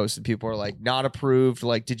when I posted, people are like, "Not approved."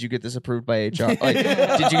 Like, did you get this approved by HR? Like,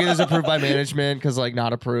 did you get this approved by management? Because like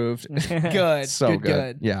not approved. good. So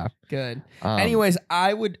good. Yeah. Good. Um, Anyways,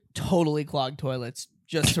 I would totally clog toilets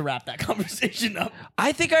just to wrap that conversation up.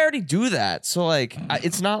 I think I already do that. So like,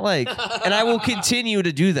 it's not like, and I will continue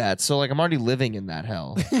to do that. So like, I'm already living in that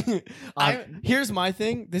hell. Here's my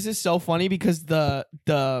thing. This is so funny because the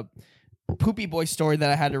poopy boy story that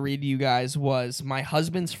I had to read to you guys was my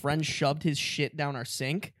husband's friend shoved his shit down our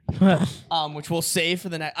sink, which we'll save for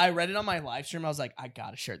the next. I read it on my live stream. I was like, I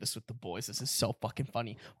gotta share this with the boys. This is so fucking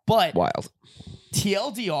funny. But Wild.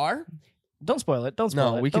 TLDR. Don't spoil it. Don't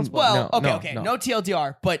spoil No, it. we Don't can- spoil it. Well, No, okay. no. No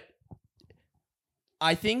TLDR, but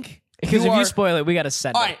I think Because if are- you spoil it, we got to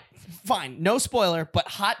send all it. right, fine. No spoiler, but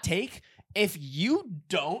hot take. If you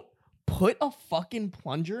don't put a fucking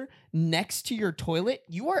plunger next to your toilet,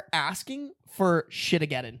 you are asking for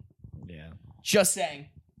shit-a-geddon. Yeah. Just saying.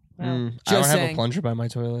 I don't Just have saying. a plunger by my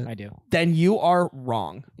toilet. I do. Then you are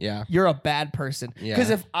wrong. Yeah. You're a bad person. Yeah.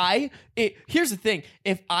 Because here's the thing.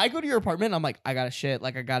 If I go to your apartment, I'm like, I gotta shit,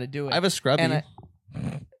 like I gotta do it. I have a scrubby. And I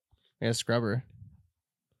got a scrubber.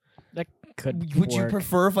 That could Would you work.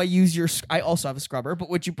 prefer if I use your? I also have a scrubber, but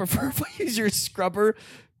would you prefer if I use your scrubber?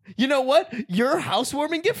 You know what? Your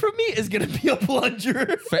housewarming gift from me is gonna be a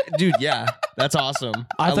plunger. Dude, yeah, that's awesome.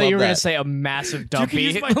 I thought love you were going that. to say a massive You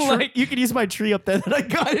dumpy. can, use my tree, you can use my tree up there that I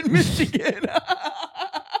got in Michigan.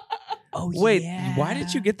 Oh, Wait, why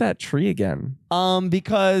did you get that tree again?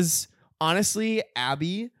 Because honestly,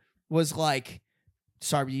 Abby was like,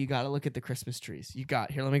 Sarby, you gotta look at the Christmas trees. Here,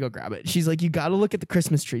 let me go grab it. She's like, you gotta look at the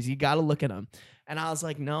Christmas trees. You gotta look at them. And I was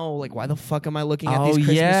like, no, like, why the fuck am I looking at these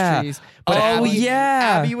Christmas trees? But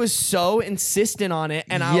Abby was so insistent on it.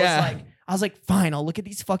 And I was like, fine, I'll look at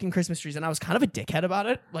these fucking Christmas trees. And I was kind of a dickhead about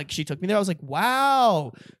it. Like, she took me there. I was like,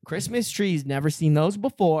 wow, Christmas trees. Never seen those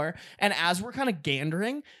before. And as we're kind of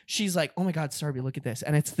gandering, she's like, oh my God, Sarby, look at this.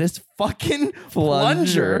 And it's this fucking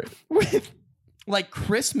plunger with like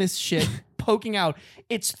Christmas shit poking out.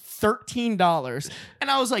 It's $13. And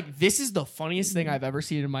I was like, this is the funniest thing I've ever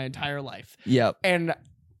seen in my entire life. Yep. And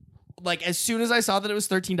like, as soon as I saw that it was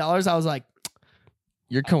 $13, I was like,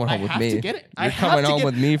 You're coming I home with have me. to get it. I You're have coming to home get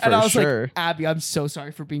with me And for I was sure. like, Abby, I'm so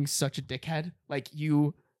sorry for being such a dickhead. Like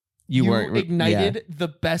you weren't ignited the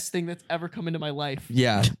best thing that's ever come into my life.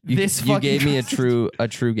 Yeah. You This gave me a fucking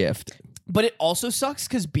true gift. But it also sucks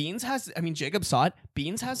because Jacob saw it.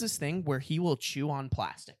 Beans has this thing where he will chew on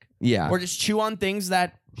plastic. Yeah. Or just chew on things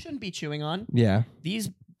that shouldn't be chewing on. Yeah. These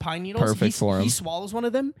pine needles, Perfect for him. he swallows one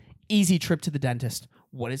of them. Easy trip to the dentist.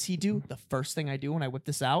 What does he do? The first thing I do when I whip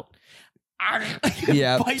this out.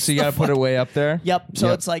 Yeah. bites So you the gotta put it fuck- way up there. Yep. So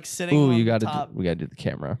Yep. it's like sitting Ooh, on you the gotta top. we gotta do the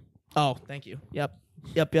camera. Oh, thank you. Yep.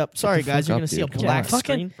 Sorry, guys. fuck You're up, going to see a dude. Come black on.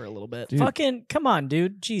 screen for a little bit. Dude. Fucking, come on,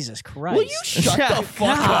 dude. Jesus Christ. Will you shut the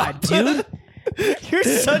fuck God, up? dude. You're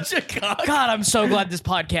such a cock. God, I'm so glad this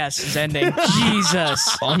podcast is ending.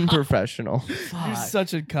 Jesus. Unprofessional. You're Fuck.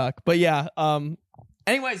 such a cuck. But yeah,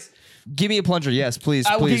 Anyways, Give me a plunger. Yes, please.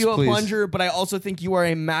 I will please, give you a please. plunger, but I also think you are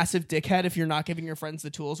a massive dickhead if you're not giving your friends the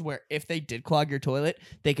tools where if they did clog your toilet,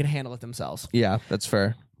 they could handle it themselves. Yeah, that's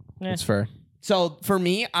fair. That's fair. So for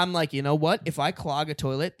me, I'm like, you know what? If I clog a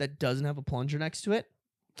toilet that doesn't have a plunger next to it,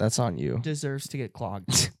 That's on you. deserves to get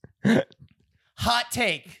clogged. Hot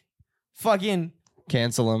take. Fucking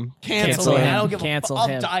Cancel him. cancel him. it. I don't give Cancel a fuck.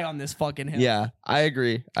 him. I'll die on this fucking hill. Yeah, I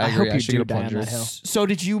agree. I hope agree. I you should do get a die on plunger. that hill. So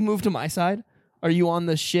did you move to my side? Are you on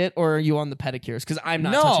the shit or are you on the pedicures? Because I'm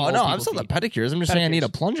not. touching old No, I'm people's still the feet. pedicures. I'm just saying I need a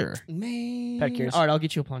Pedicures. plunger. Man. Pedicures. All right, I'll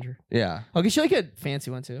get you a plunger. Yeah, I'll get you like a fancy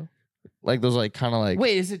one too. like those, like kind of like.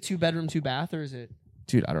 Wait, is it 2-bedroom, 2-bath, or is it?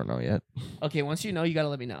 Dude, I don't know yet. Okay, once you know, you gotta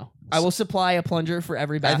let me know. I will supply a plunger for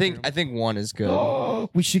every bathroom. I think one is good.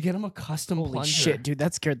 we should get him a custom Holy plunger. shit, dude,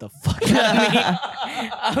 that scared the fuck out of me.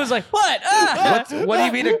 I was like, what? Ah! What do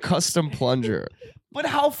you mean a custom plunger? But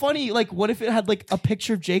how funny? Like, what if it had like a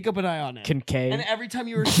picture of Jacob and I on it? Can Kay, And every time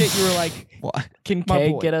you were shit, you were like, What? can my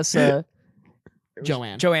Kay boy. get us a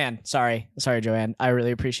Joanne. Joanne? Sorry, Joanne. I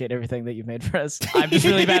really appreciate everything that you've made for us. I'm just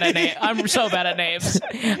really bad at names. I'm so bad at names.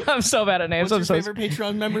 I'm so bad at names. What's I'm your so favorite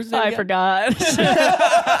Patreon member's name? I again? forgot.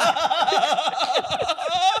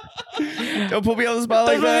 Don't put me on the spot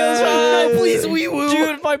Don't put me on the spot. No, please, we woo.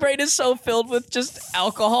 Dude, my brain is so filled with just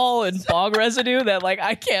alcohol and bong residue that like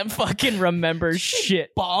I can't fucking remember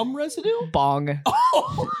shit. Bomb residue? Bong.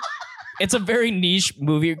 It's a very niche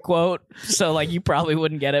movie quote, so like you probably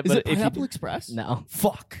wouldn't get it. Is But it if you Pineapple Express? no,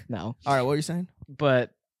 Fuck. no. All right, what were you saying?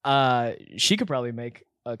 But she could probably make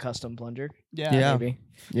a custom plunger. Yeah. Maybe.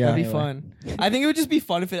 Yeah. That'd be Anyway. fun. I think it would just be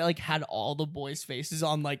fun if it like had all the boys' faces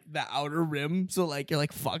on like the outer rim. So like you're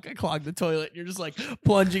like, fuck, I clogged the toilet. And you're just like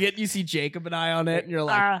plunging it. And you see Jacob and I on it, and you're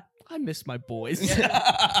like, I miss my boys.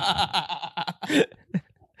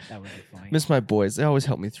 That would be funny. Miss my boys. They always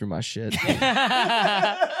help me through my shit.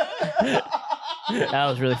 That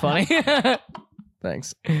was really funny.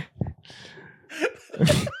 Thanks.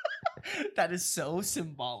 That is so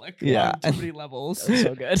symbolic. Yeah. On too many levels.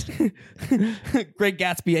 So good. Great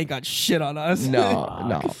Gatsby ain't got shit on us. No.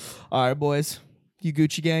 All right, boys. You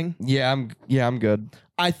Gucci gang. Yeah, I'm good.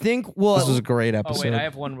 I think we'll. This was a great Oh episode. wait, I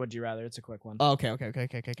have one. Would you rather? It's a quick one. Okay.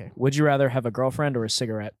 Would you rather have a girlfriend or a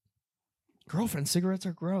cigarette? Girlfriend cigarettes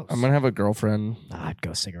are gross. I'm gonna have a girlfriend. I'd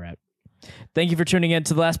go cigarette. Thank you for tuning in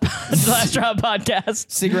to the last drop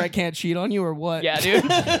podcast. Cigarette can't cheat on you or what? Yeah, dude.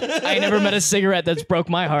 I ain't never met a cigarette that's broke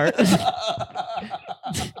my heart.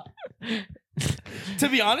 To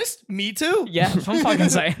be honest, me too. Yeah, I'm fucking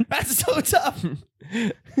saying. That's so tough.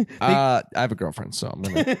 I have a girlfriend, so I'm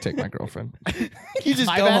gonna take my girlfriend. You just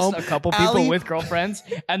I've go asked home. a couple people Allie- with girlfriends,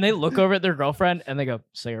 and they look over at their girlfriend and they go,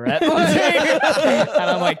 cigarette? And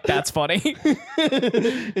I'm like, that's funny.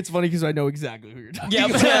 It's funny because I know exactly who you're talking Yep.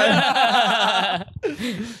 about.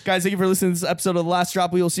 Guys, thank you for listening to this episode of The Last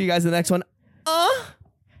Drop. We will see you guys in the next one.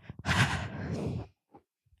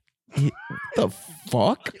 The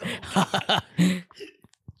fuck? Did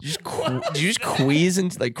you just queeze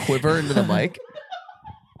and like quiver into the mic?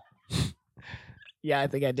 Yeah, I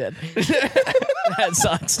think I did. That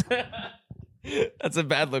sucks. That's a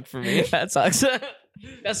bad look for me. That sucks.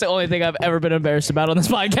 That's the only thing I've ever been embarrassed about on this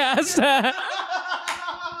podcast.